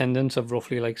an attendance of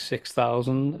roughly like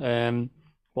 6,000.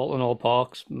 Walton Hall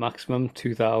Park's maximum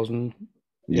 2,000,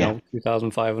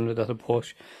 2,500 at a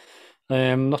push.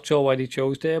 Not sure why they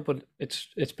chose there, but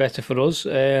it's better for us.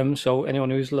 So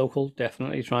anyone who's local,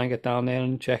 definitely try and get down there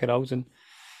and check it out, and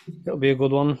it'll be a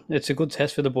good one. It's a good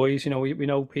test for the boys. We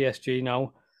know PSG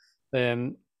now.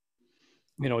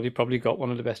 They've probably got one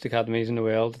of the best academies in the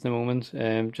world at the moment,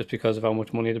 just because of how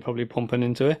much money they're probably pumping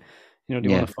into it. Want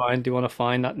to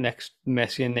find that next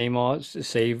Messi and Neymar,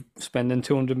 save spending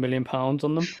 £200 million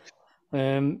on them.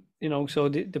 So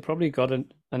they probably got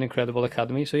an incredible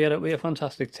academy. So yeah, it'll be a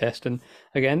fantastic test. And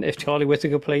again, if Charlie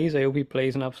Whitaker plays, I hope he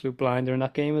plays an absolute blinder in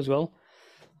that game as well.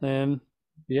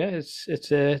 It's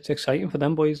exciting for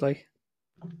them boys, like.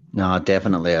 No,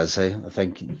 definitely. I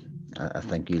think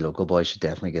you local boys should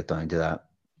definitely get down to that.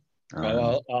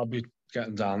 I'll be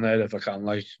getting down there if I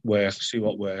can, see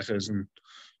what work is and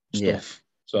stuff. Yeah.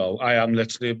 So I am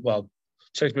literally, it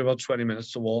takes me about 20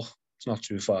 minutes to walk. It's not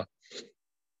too far.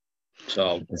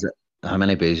 So how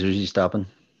many boozers are you stopping?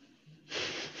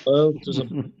 Well, there's a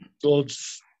good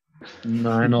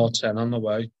 9 or 10 on the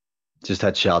way. Just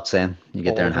had shots in. You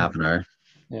get there in half an hour.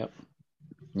 Yeah.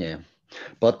 Yeah.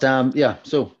 But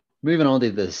so moving on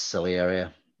to the silly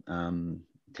area,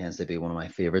 tends to be one of my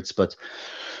favorites. But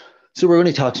so we're going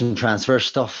to talk some transfer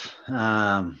stuff.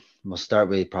 We'll start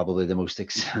with probably the most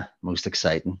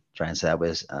exciting. Try and say that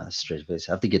with straight face.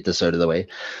 I have to get this out of the way.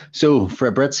 So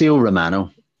Fabrizio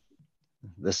Romano,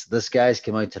 this guy's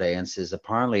come out today and says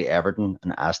apparently Everton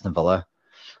and Aston Villa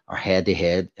are head to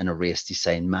head in a race to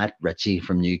sign Matt Ritchie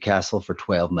from Newcastle for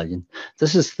 12 million.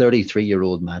 This is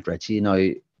 33-year-old Matt Ritchie. Now,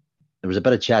 there was a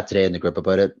bit of chat today in the group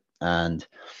about it, and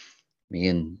me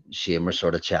and Shane were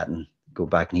sort of chatting. Go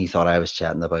back, and he thought I was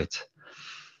chatting about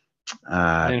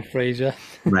Ryan Fraser.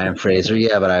 Ryan Fraser,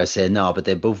 yeah, but I was saying no, but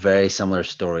they're both very similar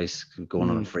stories going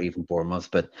on for even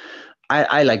Bournemouth. But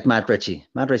I like Matt Ritchie.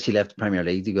 Matt Ritchie left the Premier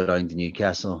League to go down to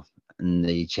Newcastle in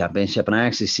the Championship, and I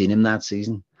actually seen him that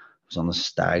season. I was on the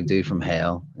stag do from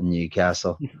hell in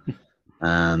Newcastle.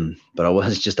 But I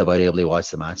was just about able to watch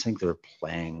the match. I think they were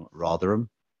playing Rotherham,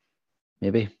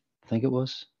 maybe. I think it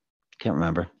was. Can't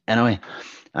remember. Anyway,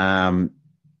 but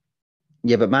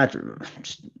Matt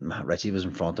Ritchie was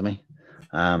in front of me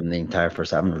the entire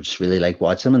first half. I just really like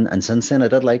watching him. And since then, I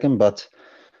did like him, but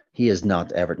he is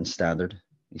not Everton standard.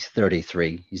 He's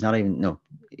 33. He's not even,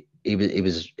 he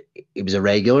was a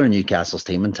regular in Newcastle's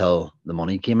team until the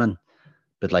money came in.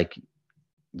 But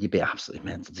you'd be absolutely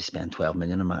mental to spend 12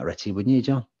 million on Matt Ritchie, wouldn't you,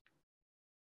 John?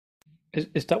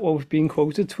 Is that what was being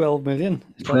quoted? 12 million?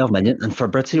 12 million. And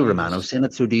Fabrizio Romano saying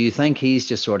it. So do you think he's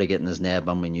just sort of getting his neb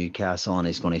on with Newcastle and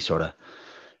he's going to sort of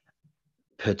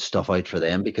put stuff out for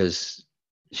them? Because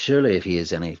surely if he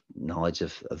has any knowledge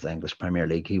of the English Premier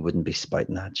League, he wouldn't be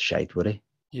spouting that shite, would he?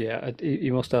 Yeah, he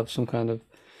must have some kind of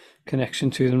connection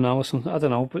to them now or something. I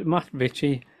don't know. But Matt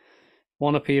Ritchie,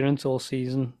 one appearance all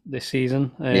season this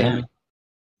season.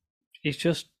 He's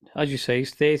just, as you say,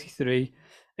 he's 33.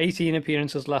 18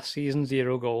 appearances last season,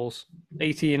 0 goals.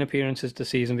 18 appearances the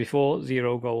season before,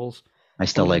 0 goals. I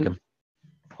still like him.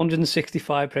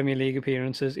 165 Premier League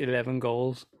appearances, 11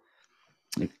 goals.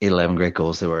 11 great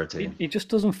goals they were too. He just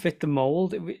doesn't fit the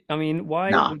mold. I mean, why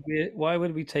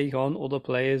would we take on other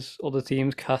players, other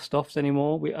teams, cast-offs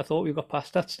anymore? I thought we got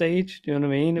past that stage. Do you know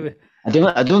what I mean?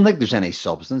 I don't think there's any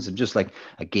substance. I'm just like,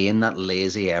 again, that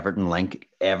lazy Everton link,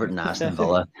 Everton, Aston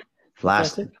Villa.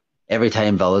 Every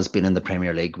time Villa's been in the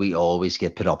Premier League, we always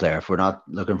get put up there. If we're not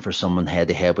looking for someone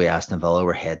head-to-head with Aston Villa,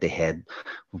 we're head-to-head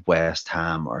with West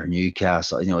Ham or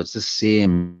Newcastle. You know, it's the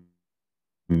same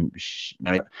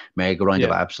merry-go-round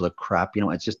of absolute crap. You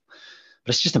know, it's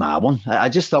just a mad one. I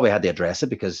just thought we had to address it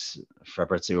because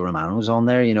Fabrizio Romano was on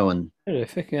there, you know, and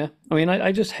horrific. Yeah, I mean,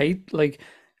 I just hate, like,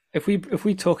 if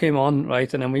we took him on,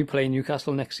 right, and then we play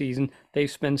Newcastle next season, they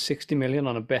spend 60 million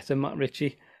on a better Matt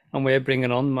Ritchie, and we're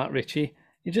bringing on Matt Ritchie.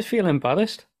 You just feel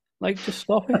embarrassed. Like, just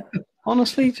stop it.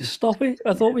 Honestly, just stop it.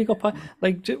 I thought we've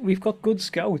got good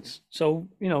scouts, so,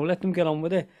 you know, let them get on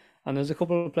with it. And there's a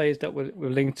couple of players that we're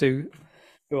linked to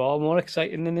who are more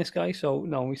exciting than this guy. So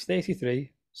no, he's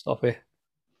 33. Stop it.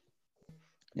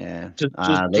 Yeah. Does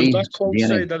that quote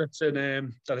say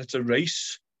that it's a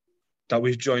race? That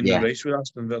we've joined the race with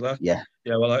Aston Villa? Yeah.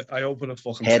 Yeah, well, I open a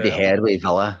fucking head-to-head with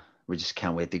Villa. We just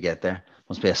can't wait to get there.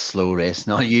 Must be a slow race.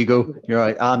 No, you go. You're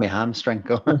right. My hamstring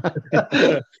go.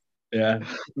 Yeah.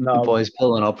 No. The boys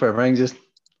pulling up for everything. Just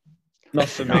not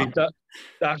for me.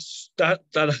 That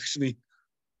actually,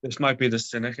 this might be the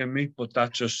cynic in me, but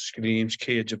that just screams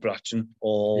Kia Jabratchin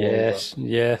all over.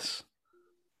 Yes.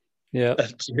 Yeah. I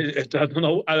don't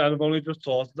know. I've only just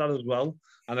thought of that as well,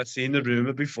 and I'd seen the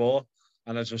rumour before,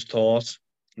 and I just thought,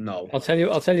 no. I'll tell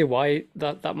you why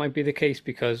that might be the case,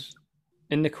 because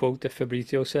in the quote that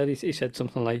Fabrizio said, he said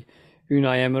something like,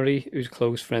 Unai Emery, who's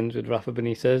close friends with Rafa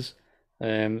Benitez,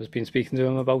 has been speaking to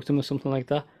him about him or something like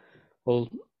that. Well,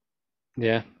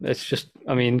 yeah, it's just,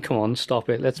 I mean, come on, stop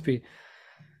it. It's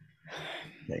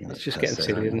just getting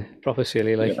silly, isn't it? Proper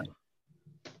silly, like.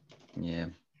 Yeah.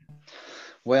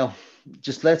 Well,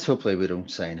 just let's hopefully we don't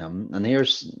sign him. And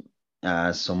here's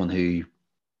someone who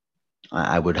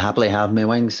I would happily have in my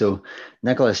wings. So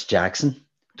Nicolas Jackson,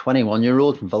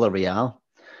 21-year-old from Villarreal.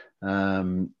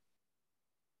 I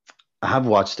have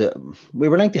watched it. We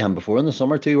were linked to him before in the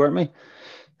summer too, weren't we?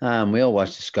 We all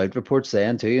watched the scout reports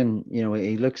then too, and you know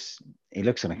he looks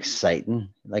an exciting,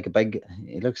 like a big.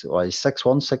 He looks he's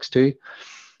 6'1", 6'2",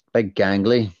 big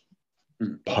gangly,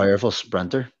 powerful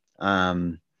sprinter.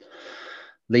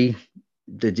 Lee,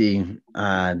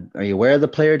 are you aware of the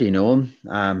player? Do you know him?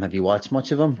 Have you watched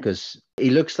much of him? Because he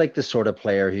looks like the sort of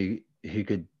player who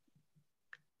could,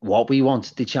 what we want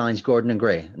to challenge Gordon and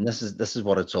Gray, and this is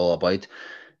what it's all about.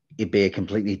 It'd be a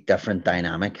completely different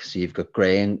dynamic. So you've got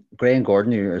Gray and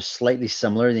Gordon, who are slightly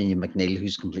similar. Then you McNeil,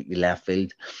 who's completely left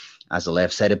field as a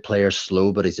left-sided player,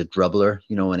 slow, but he's a dribbler,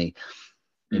 you know, and he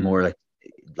more like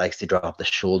likes to drop the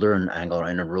shoulder and angle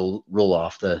around and roll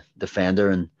off the defender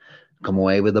and come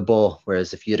away with the ball.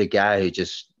 Whereas if you had a guy who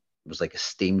just was like a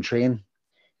steam train,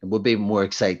 it would be a more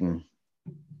exciting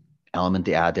element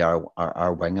to add to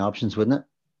our wing options, wouldn't it?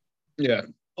 Yeah.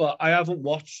 Well, I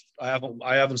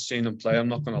haven't seen him play. I'm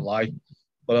not going to lie,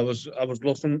 but I was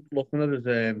looking at his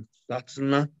stats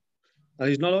and that,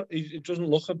 and he doesn't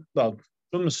look well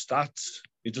from the stats.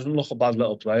 He doesn't look a bad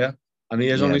little player, and he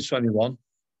is only 21,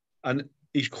 and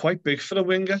he's quite big for a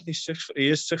winger. He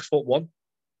is 6'1".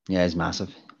 Yeah, he's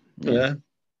massive. Yeah.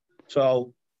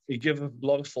 So he give a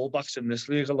lot of fullbacks in this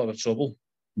league a lot of trouble.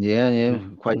 Yeah,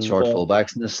 quite short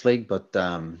fullbacks in this league, but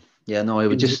yeah, no, he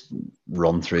would just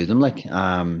run through them like.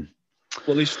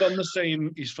 Well, he's from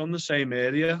the same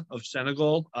area of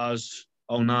Senegal as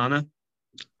Onana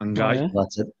and Gueye.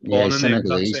 That's it. Yeah, he's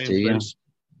Senegalese too.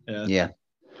 Yeah,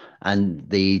 and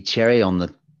the cherry on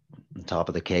the top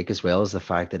of the cake as well is the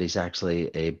fact that he's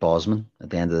actually a Bosman at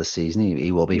the end of the season.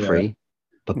 He will be free.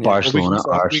 But Barcelona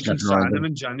we can sign him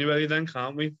in January then,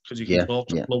 can't we? Because you can talk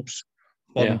to clubs,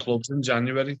 modern clubs in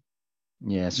January.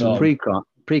 Yeah, so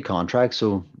pre-contract.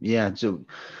 So yeah, so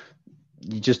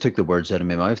you just took the words out of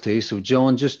my mouth too. So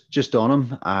John, just on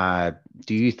him,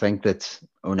 do you think that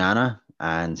Onana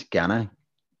and Ghana,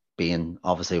 being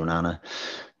obviously Onana,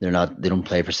 they don't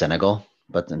play for Senegal,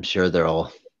 but I'm sure they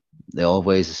all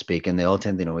ways of speaking, they all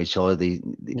tend to know each other. The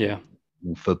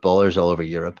footballers all over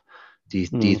Europe. Do you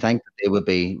think that they would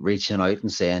be reaching out and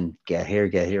saying, get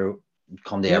here,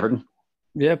 come to Everton?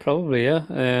 Yeah, probably, yeah.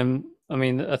 I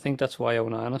mean, I think that's why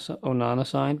Onana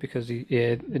signed, because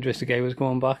Idrissa Gueye was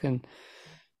going back, and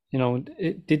you know,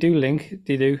 they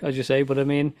do, as you say. But I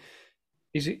mean,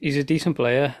 he's a decent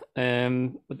player.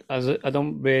 I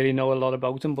don't really know a lot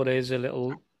about him, but there's a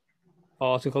little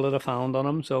article that I found on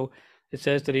him. So it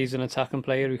says that he's an attacking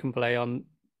player who can play on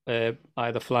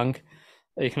either flank.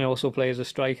 He can also play as a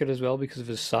striker as well because of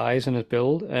his size and his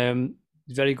build.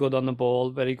 He's very good on the ball,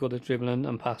 very good at dribbling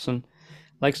and passing.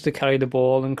 Likes to carry the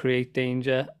ball and create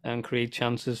danger and create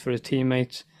chances for his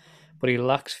teammates, but he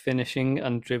lacks finishing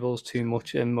and dribbles too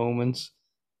much in moments.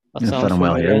 That sounds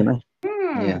familiar. Well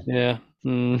here, Yeah.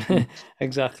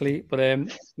 Exactly. But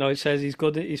no, it says he's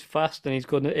good. He's fast and he's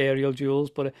good at aerial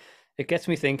duels. But it gets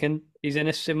me thinking. He's in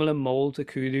a similar mold to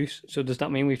Kudus. So does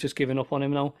that mean we've just given up on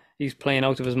him now? He's playing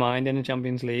out of his mind in the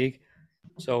Champions League.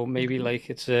 So maybe like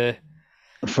it's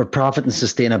for profit and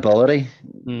sustainability,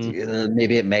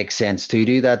 maybe it makes sense to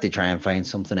do that. They try and find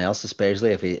something else,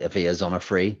 especially if he is on a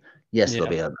free. Yes, there'll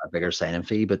be a bigger signing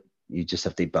fee, but you just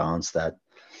have to balance that.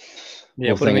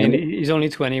 Yeah, but I mean, he's only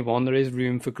 21. There is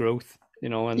room for growth,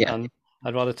 and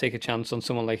I'd rather take a chance on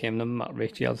someone like him than Matt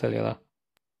Ritchie, I'll tell you that.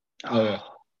 I'm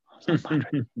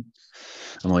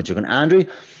only joking. Andrew,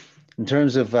 in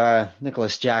terms of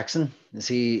Nicolas Jackson,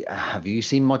 have you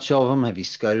seen much of him? Have you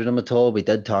scouted him at all? We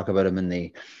did talk about him in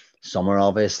the summer,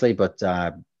 obviously, but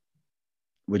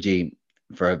would you,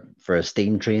 for a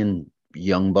steam train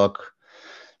young buck,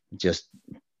 just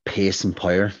pace and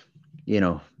power,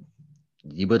 you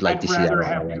would like to see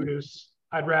that.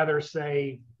 I'd rather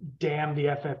say, damn the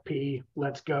FFP,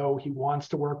 let's go. He wants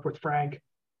to work with Frank.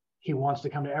 He wants to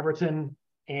come to Everton,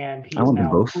 and he's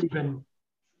now proven.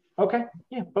 Okay,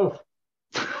 yeah, both.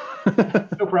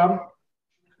 No problem.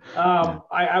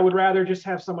 I would rather just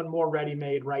have someone more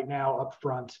ready-made right now up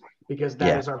front, because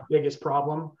that is our biggest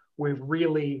problem. We've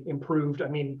really improved. I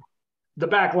mean, the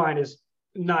back line is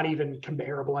not even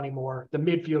comparable anymore. The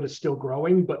midfield is still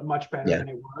growing, but much better than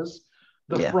it was.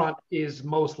 The front is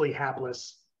mostly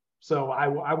hapless. So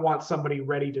I want somebody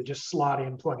ready to just slot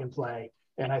in, plug and play.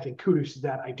 And I think Kudus is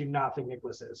that. I do not think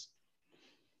Nicolas is.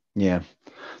 Yeah.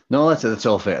 No, that's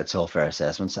all fair. It's all fair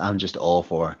assessments. I'm just all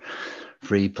for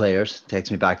free players.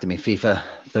 Takes me back to me FIFA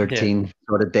 13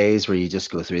 sort of days where you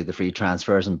just go through the free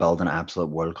transfers and build an absolute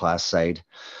world-class side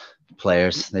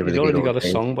players. He's already got a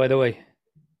song, by the way.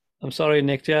 I'm sorry,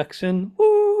 Nick Jackson.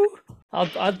 Woo!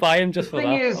 I'd buy him just for that.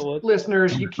 The thing is,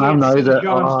 listeners, you can't see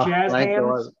John's jazz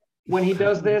hands. When he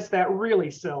does this, that really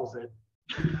sells it.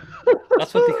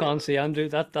 That's what they can't see, Andrew.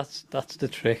 That's the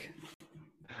trick.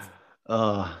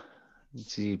 Oh,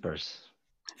 jeepers.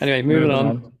 Anyway, moving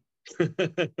on.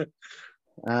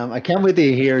 I can't wait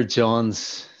to hear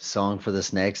John's song for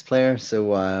this next player.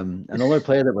 So another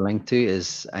player that we're linked to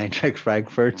is Eintracht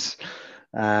Frankfurt's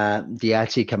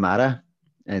Daichi Kamada,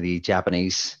 the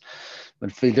Japanese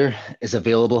midfielder, is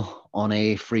available on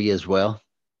a free as well.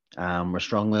 We're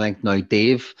strongly linked now.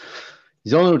 Dave,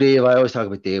 he's all know Dave. I always talk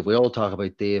about Dave. We all talk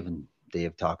about Dave, and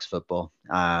Dave talks football.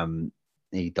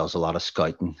 He does a lot of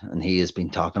scouting, and he has been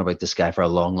talking about this guy for a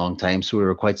long, long time. So we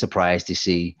were quite surprised to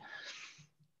see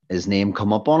his name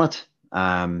come up on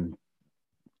it.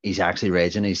 He's actually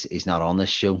raging. He's not on this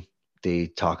show to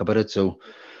talk about it. So,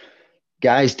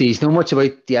 guys, do you know much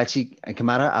about Daichi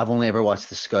Kamada? I've only ever watched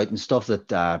the scouting stuff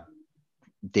that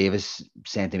Dave has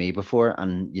sent to me before,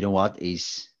 and you know what?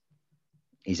 He's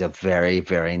a very,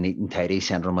 very neat and tidy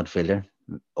central midfielder.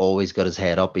 Always got his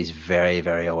head up. He's very,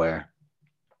 very aware.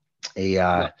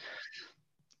 So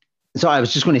I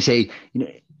was just going to say,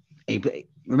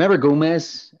 remember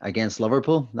Gomez against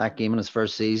Liverpool, that game in his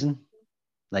first season?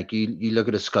 Like you look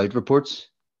at his scout reports,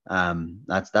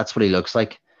 that's what he looks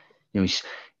like.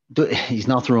 He's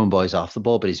not throwing boys off the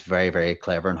ball, but he's very, very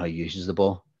clever in how he uses the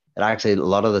ball. It actually, a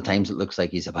lot of the times it looks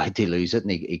like he's about to lose it,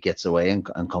 and he gets away and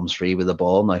comes free with the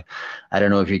ball. Now, I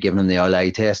don't know if you're giving him the eye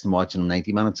test and watching him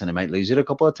 90 minutes, and he might lose it a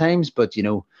couple of times, but he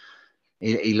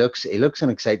looks an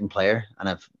exciting player, and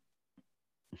I've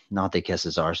not to kiss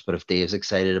his arse, but if Dave's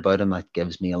excited about him, that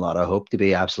gives me a lot of hope, to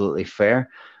be absolutely fair.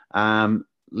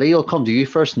 Lee, I'll come to you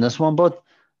first in this one, bud.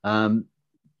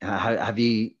 Have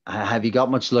you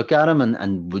got much look at him,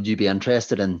 and would you be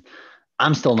interested in?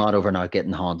 I'm still not over not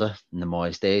getting Honda in the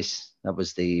Moyes days. That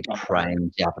was the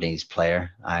prime Japanese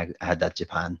player. I had that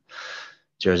Japan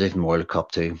jersey from World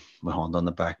Cup too, with Honda on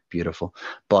the back, beautiful.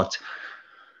 But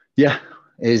yeah,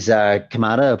 is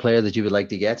Kamada a player that you would like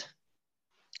to get?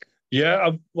 Yeah,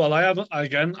 I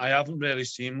haven't really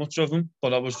seen much of him,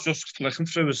 but I was just flicking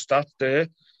through his stats there,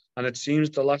 and it seems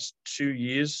the last 2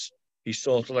 years he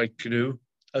sort of like grew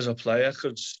as a player,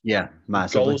 because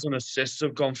massively. Goals and assists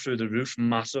have gone through the roof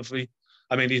massively.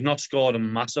 I mean, he's not scored a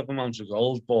massive amount of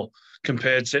goals, but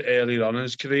compared to earlier on in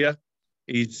his career,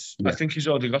 I think he's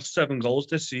already got 7 goals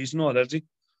this season already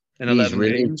in 11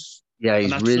 games. Yeah,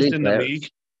 he's really just in the league.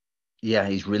 Yeah,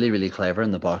 he's really, really clever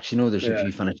in the box. There's a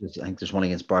few finishes. I think there's one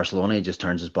against Barcelona. He just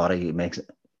turns his body,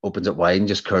 opens it wide and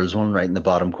just curls one right in the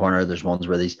bottom corner. There's ones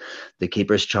where the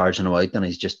keeper's charging him out, and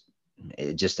he's just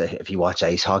if you watch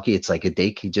ice hockey, it's like a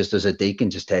deke. He just does a deke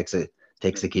and just takes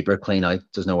the keeper clean out.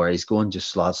 Doesn't know where he's going. Just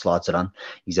slots it on.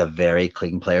 He's a very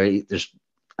clean player. There's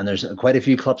quite a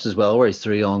few clips as well where he's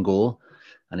 3 on goal,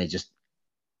 and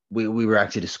we were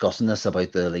actually discussing this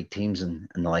about the league teams and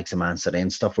the likes of Man City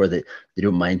and stuff, where they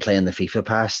don't mind playing the FIFA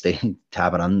pass. They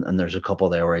tab it on, and there's a couple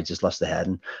there where he just lifts the head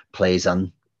and plays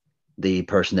on the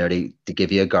person there to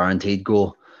give you a guaranteed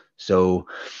goal. So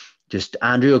just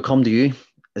Andrew, will come to you.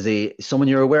 Is he someone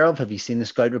you're aware of? Have you seen the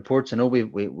scout reports? I know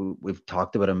we've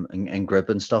talked about him in group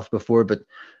and stuff before, but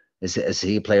is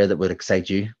he a player that would excite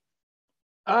you?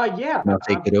 Yeah.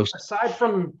 Aside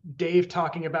from Dave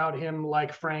talking about him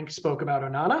like Frank spoke about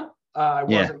Onana, I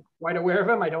wasn't quite aware of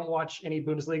him. I don't watch any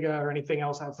Bundesliga or anything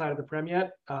else outside of the Prem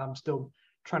yet. I'm still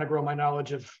trying to grow my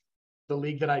knowledge of the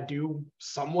league that I do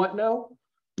somewhat know.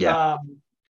 Yeah.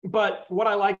 But what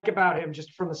I like about him,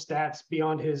 just from the stats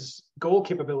beyond his goal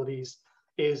capabilities,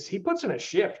 is he puts in a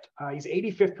shift. He's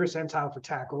 85th percentile for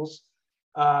tackles.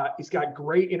 He's got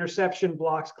great interception,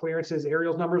 blocks, clearances,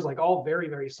 aerials numbers, like all very,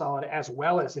 very solid, as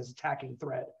well as his attacking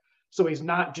threat. So he's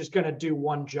not just going to do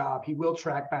one job. He will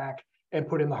track back and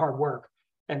put in the hard work.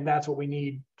 And that's what we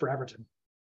need for Everton.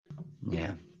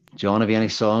 Yeah. John, have you any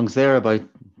songs there about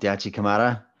Diachi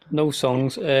Kamara? No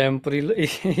songs, but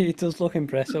he does look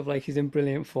impressive. Like, he's in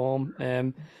brilliant form.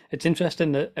 It's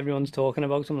interesting that everyone's talking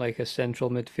about him like a central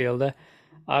midfielder.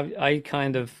 I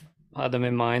kind of had him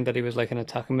in mind that he was like an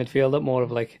attacking midfielder, more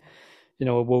of like, a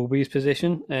Wobie's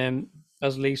position.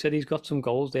 As Lee said, he's got some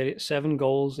goals there. 7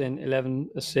 goals in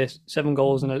 11 assists, 7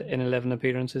 goals in 11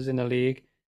 appearances in the league.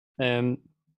 3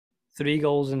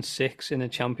 goals and 6 in the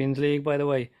Champions League, by the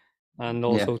way, and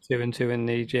also 2 and 2 in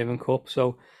the German Cup.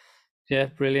 So, yeah,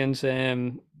 brilliant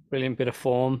bit of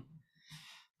form.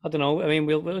 I don't know. I mean,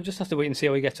 we'll just have to wait and see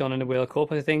how he gets on in the World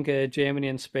Cup. I think Germany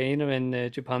and Spain are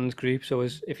in Japan's group, so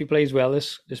if he plays well,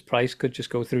 his price could just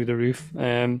go through the roof.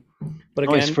 But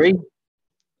again, he's free.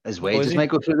 His wages might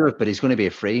go through the roof, but he's going to be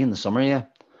free in the summer. Yeah.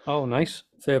 Oh, nice,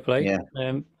 fair play. Yeah.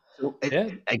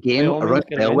 Again, around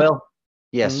Thelwell.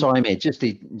 Yeah, sorry, mate. Just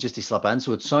to slip in.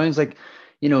 So it sounds like,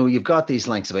 you've got these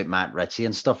links about Matt Ritchie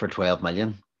and stuff for 12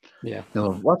 million. Yeah.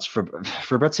 No, what's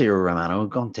Fabrizio Romano?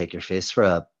 Go and take your face for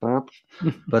a burp.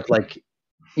 But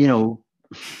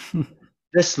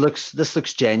this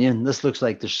looks genuine. This looks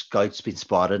like there's scouts been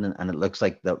spotted, and it looks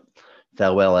like that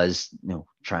Thelwell is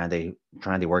trying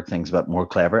to work things a bit more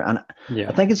clever. And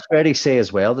I think it's fair to say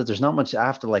as well that there's not much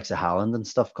after likes of Haaland and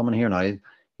stuff coming here now.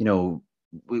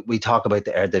 We talk about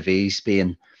the Eredivisie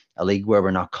being a league where we're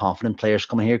not confident players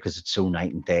coming here because it's so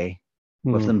night and day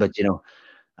with them. But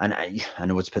and I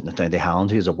know it's putting it down to Haaland,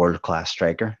 who's a world-class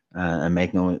striker, and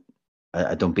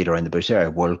I don't beat around the bush there, a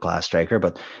world-class striker.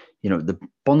 But the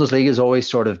Bundesliga has always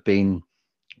sort of been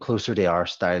closer to our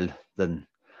style than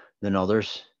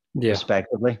others,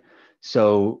 respectively.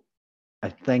 So I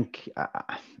think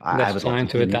I was trying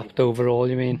to adapt overall.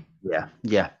 You mean?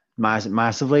 Yeah,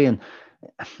 massively, and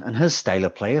his style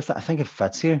of play, I think it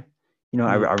fits here.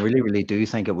 I really, really do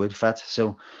think it would fit.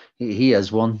 So he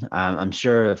is one. I'm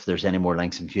sure if there's any more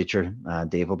links in future,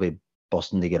 Dave will be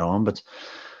busting to get on. But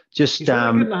just he's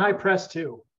really good in the high press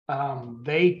too.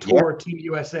 They tore Team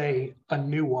USA a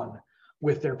new one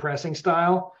with their pressing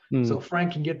style. So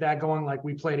Frank can get that going like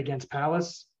we played against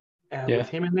Palace. And with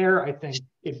him in there, I think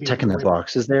it'd be ticking the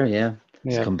boxes there. Yeah.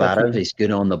 He's combative. Definitely. He's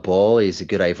good on the ball. He's a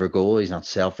good eye for goal. He's not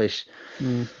selfish.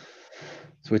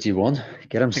 That's what you want.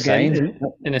 Get him signed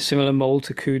in a similar mold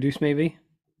to Kudus, maybe.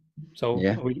 So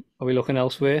are we looking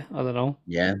elsewhere? I don't know.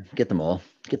 Yeah, get them all.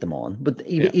 Get them on. But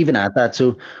even at that,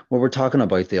 so we were talking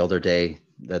about the other day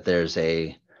that there's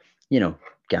a,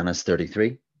 Ghana's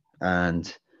 33,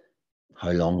 and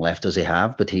how long left does he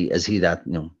have? But is he that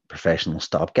professional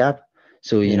stopgap?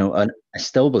 So and I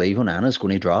still believe Onana's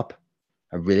going to drop.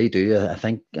 I really do. I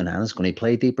think Onana's going to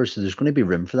play deeper, so there's going to be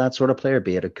room for that sort of player,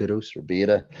 be it a Kudos or be it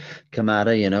a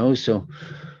Kamada, So,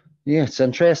 yeah, it's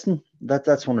interesting.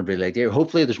 That's one I'd really like to hear.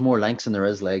 Hopefully there's more links and there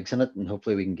is legs in it, and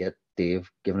hopefully we can get Dave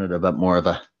giving it a bit more of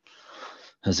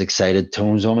his excited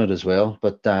tones on it as well.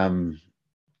 But, But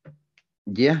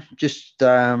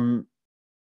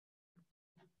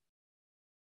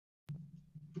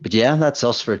yeah, that's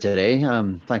us for today.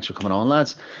 Thanks for coming on,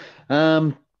 lads.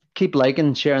 Keep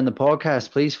liking, sharing the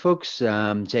podcast, please, folks.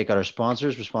 Check out our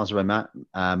sponsors. We're sponsored by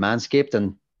Manscaped,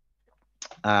 and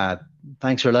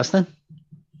thanks for listening.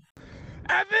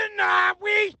 Evan, are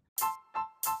we?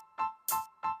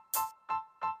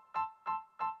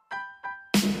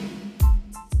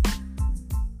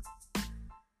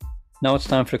 Now it's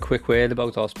time for a quick word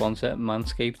about our sponsor,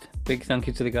 Manscaped. Big thank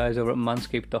you to the guys over at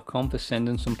manscaped.com for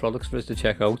sending some products for us to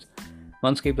check out.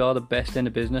 Manscaped are the best in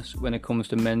the business when it comes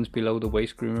to men's below the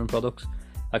waist grooming products.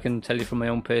 I can tell you from my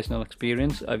own personal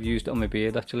experience, I've used it on my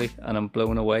beard actually, and I'm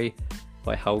blown away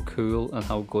by how cool and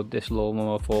how good this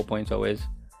Lawnmower 4.0 is.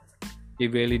 You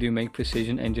really do make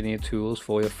precision engineered tools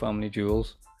for your family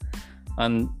jewels.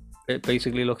 And it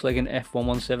basically looks like an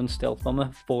F117 stealth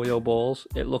bomber for your balls.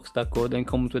 It looks that good and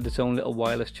comes with its own little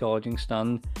wireless charging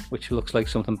stand, which looks like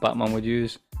something Batman would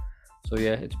use. So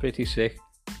yeah, it's pretty sick.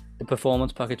 The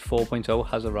Performance Package 4.0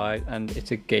 has arrived and it's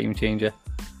a game changer.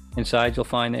 Inside you'll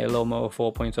find a Lawnmower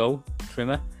 4.0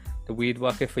 trimmer, the Weed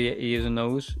Whacker for your ears and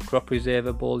nose, Crop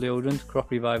Preserver ball deodorant, Crop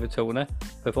Reviver toner,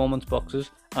 performance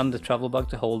boxes, and the travel bag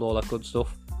to hold all that good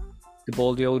stuff. The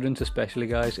ball deodorant especially,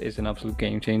 guys, is an absolute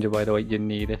game changer, by the way. You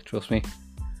need it, trust me.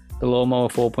 The Lawnmower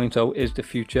 4.0 is the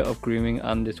future of grooming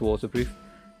and it's waterproof.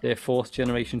 Their 4th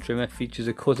generation trimmer features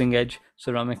a cutting edge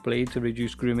ceramic blade to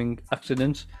reduce grooming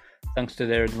accidents thanks to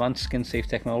their advanced skin safe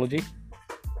technology.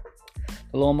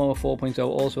 The Lawnmower 4.0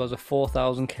 also has a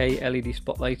 4000K LED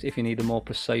spotlight if you need a more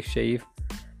precise shave.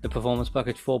 The Performance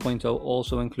Package 4.0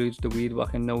 also includes the Weed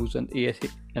Whacker nose and ear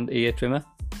trimmer.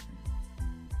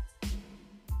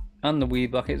 And the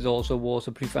Weed Whacker is also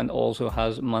waterproof and also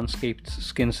has Manscaped's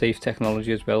skin safe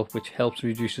technology as well, which helps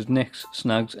reduce nicks,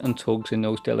 snags and tugs in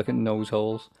those delicate nose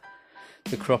holes.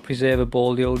 The Crop Preserver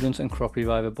ball deodorant and Crop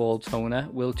Reviver ball toner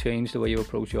will change the way you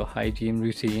approach your hygiene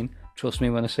routine. Trust me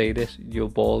when I say this, your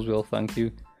balls will thank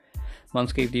you.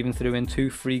 Manscaped even threw in 2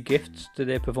 free gifts to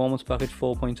their Performance Package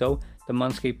 4.0, the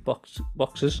Manscaped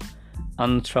boxes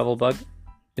and the travel bag.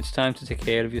 It's time to take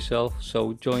care of yourself,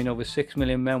 so join over 6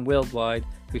 million men worldwide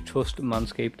who trust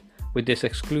Manscaped. With this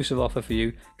exclusive offer for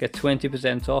you, get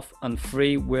 20% off and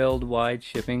free worldwide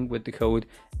shipping with the code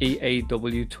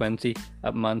EAW20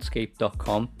 at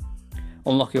manscaped.com.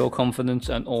 Unlock your confidence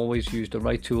and always use the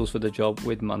right tools for the job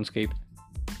with Manscaped.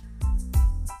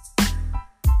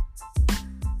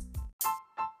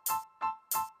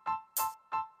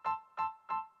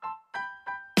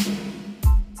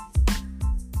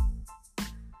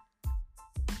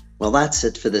 Well, that's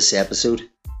it for this episode.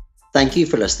 Thank you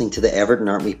for listening to the Everton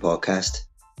Army podcast.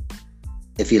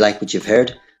 If you like what you've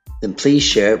heard, then please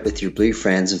share it with your blue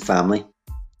friends and family.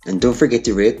 And don't forget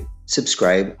to rate,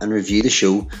 subscribe and review the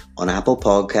show on Apple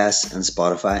Podcasts and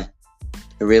Spotify.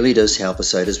 It really does help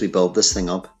us out as we build this thing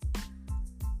up.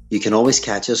 You can always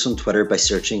catch us on Twitter by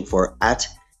searching for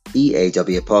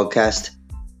 @EAW Podcast.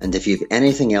 And if you have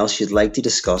anything else you'd like to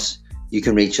discuss, you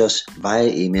can reach us via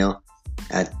email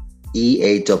at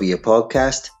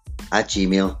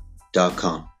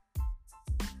eawpodcast@gmail.com.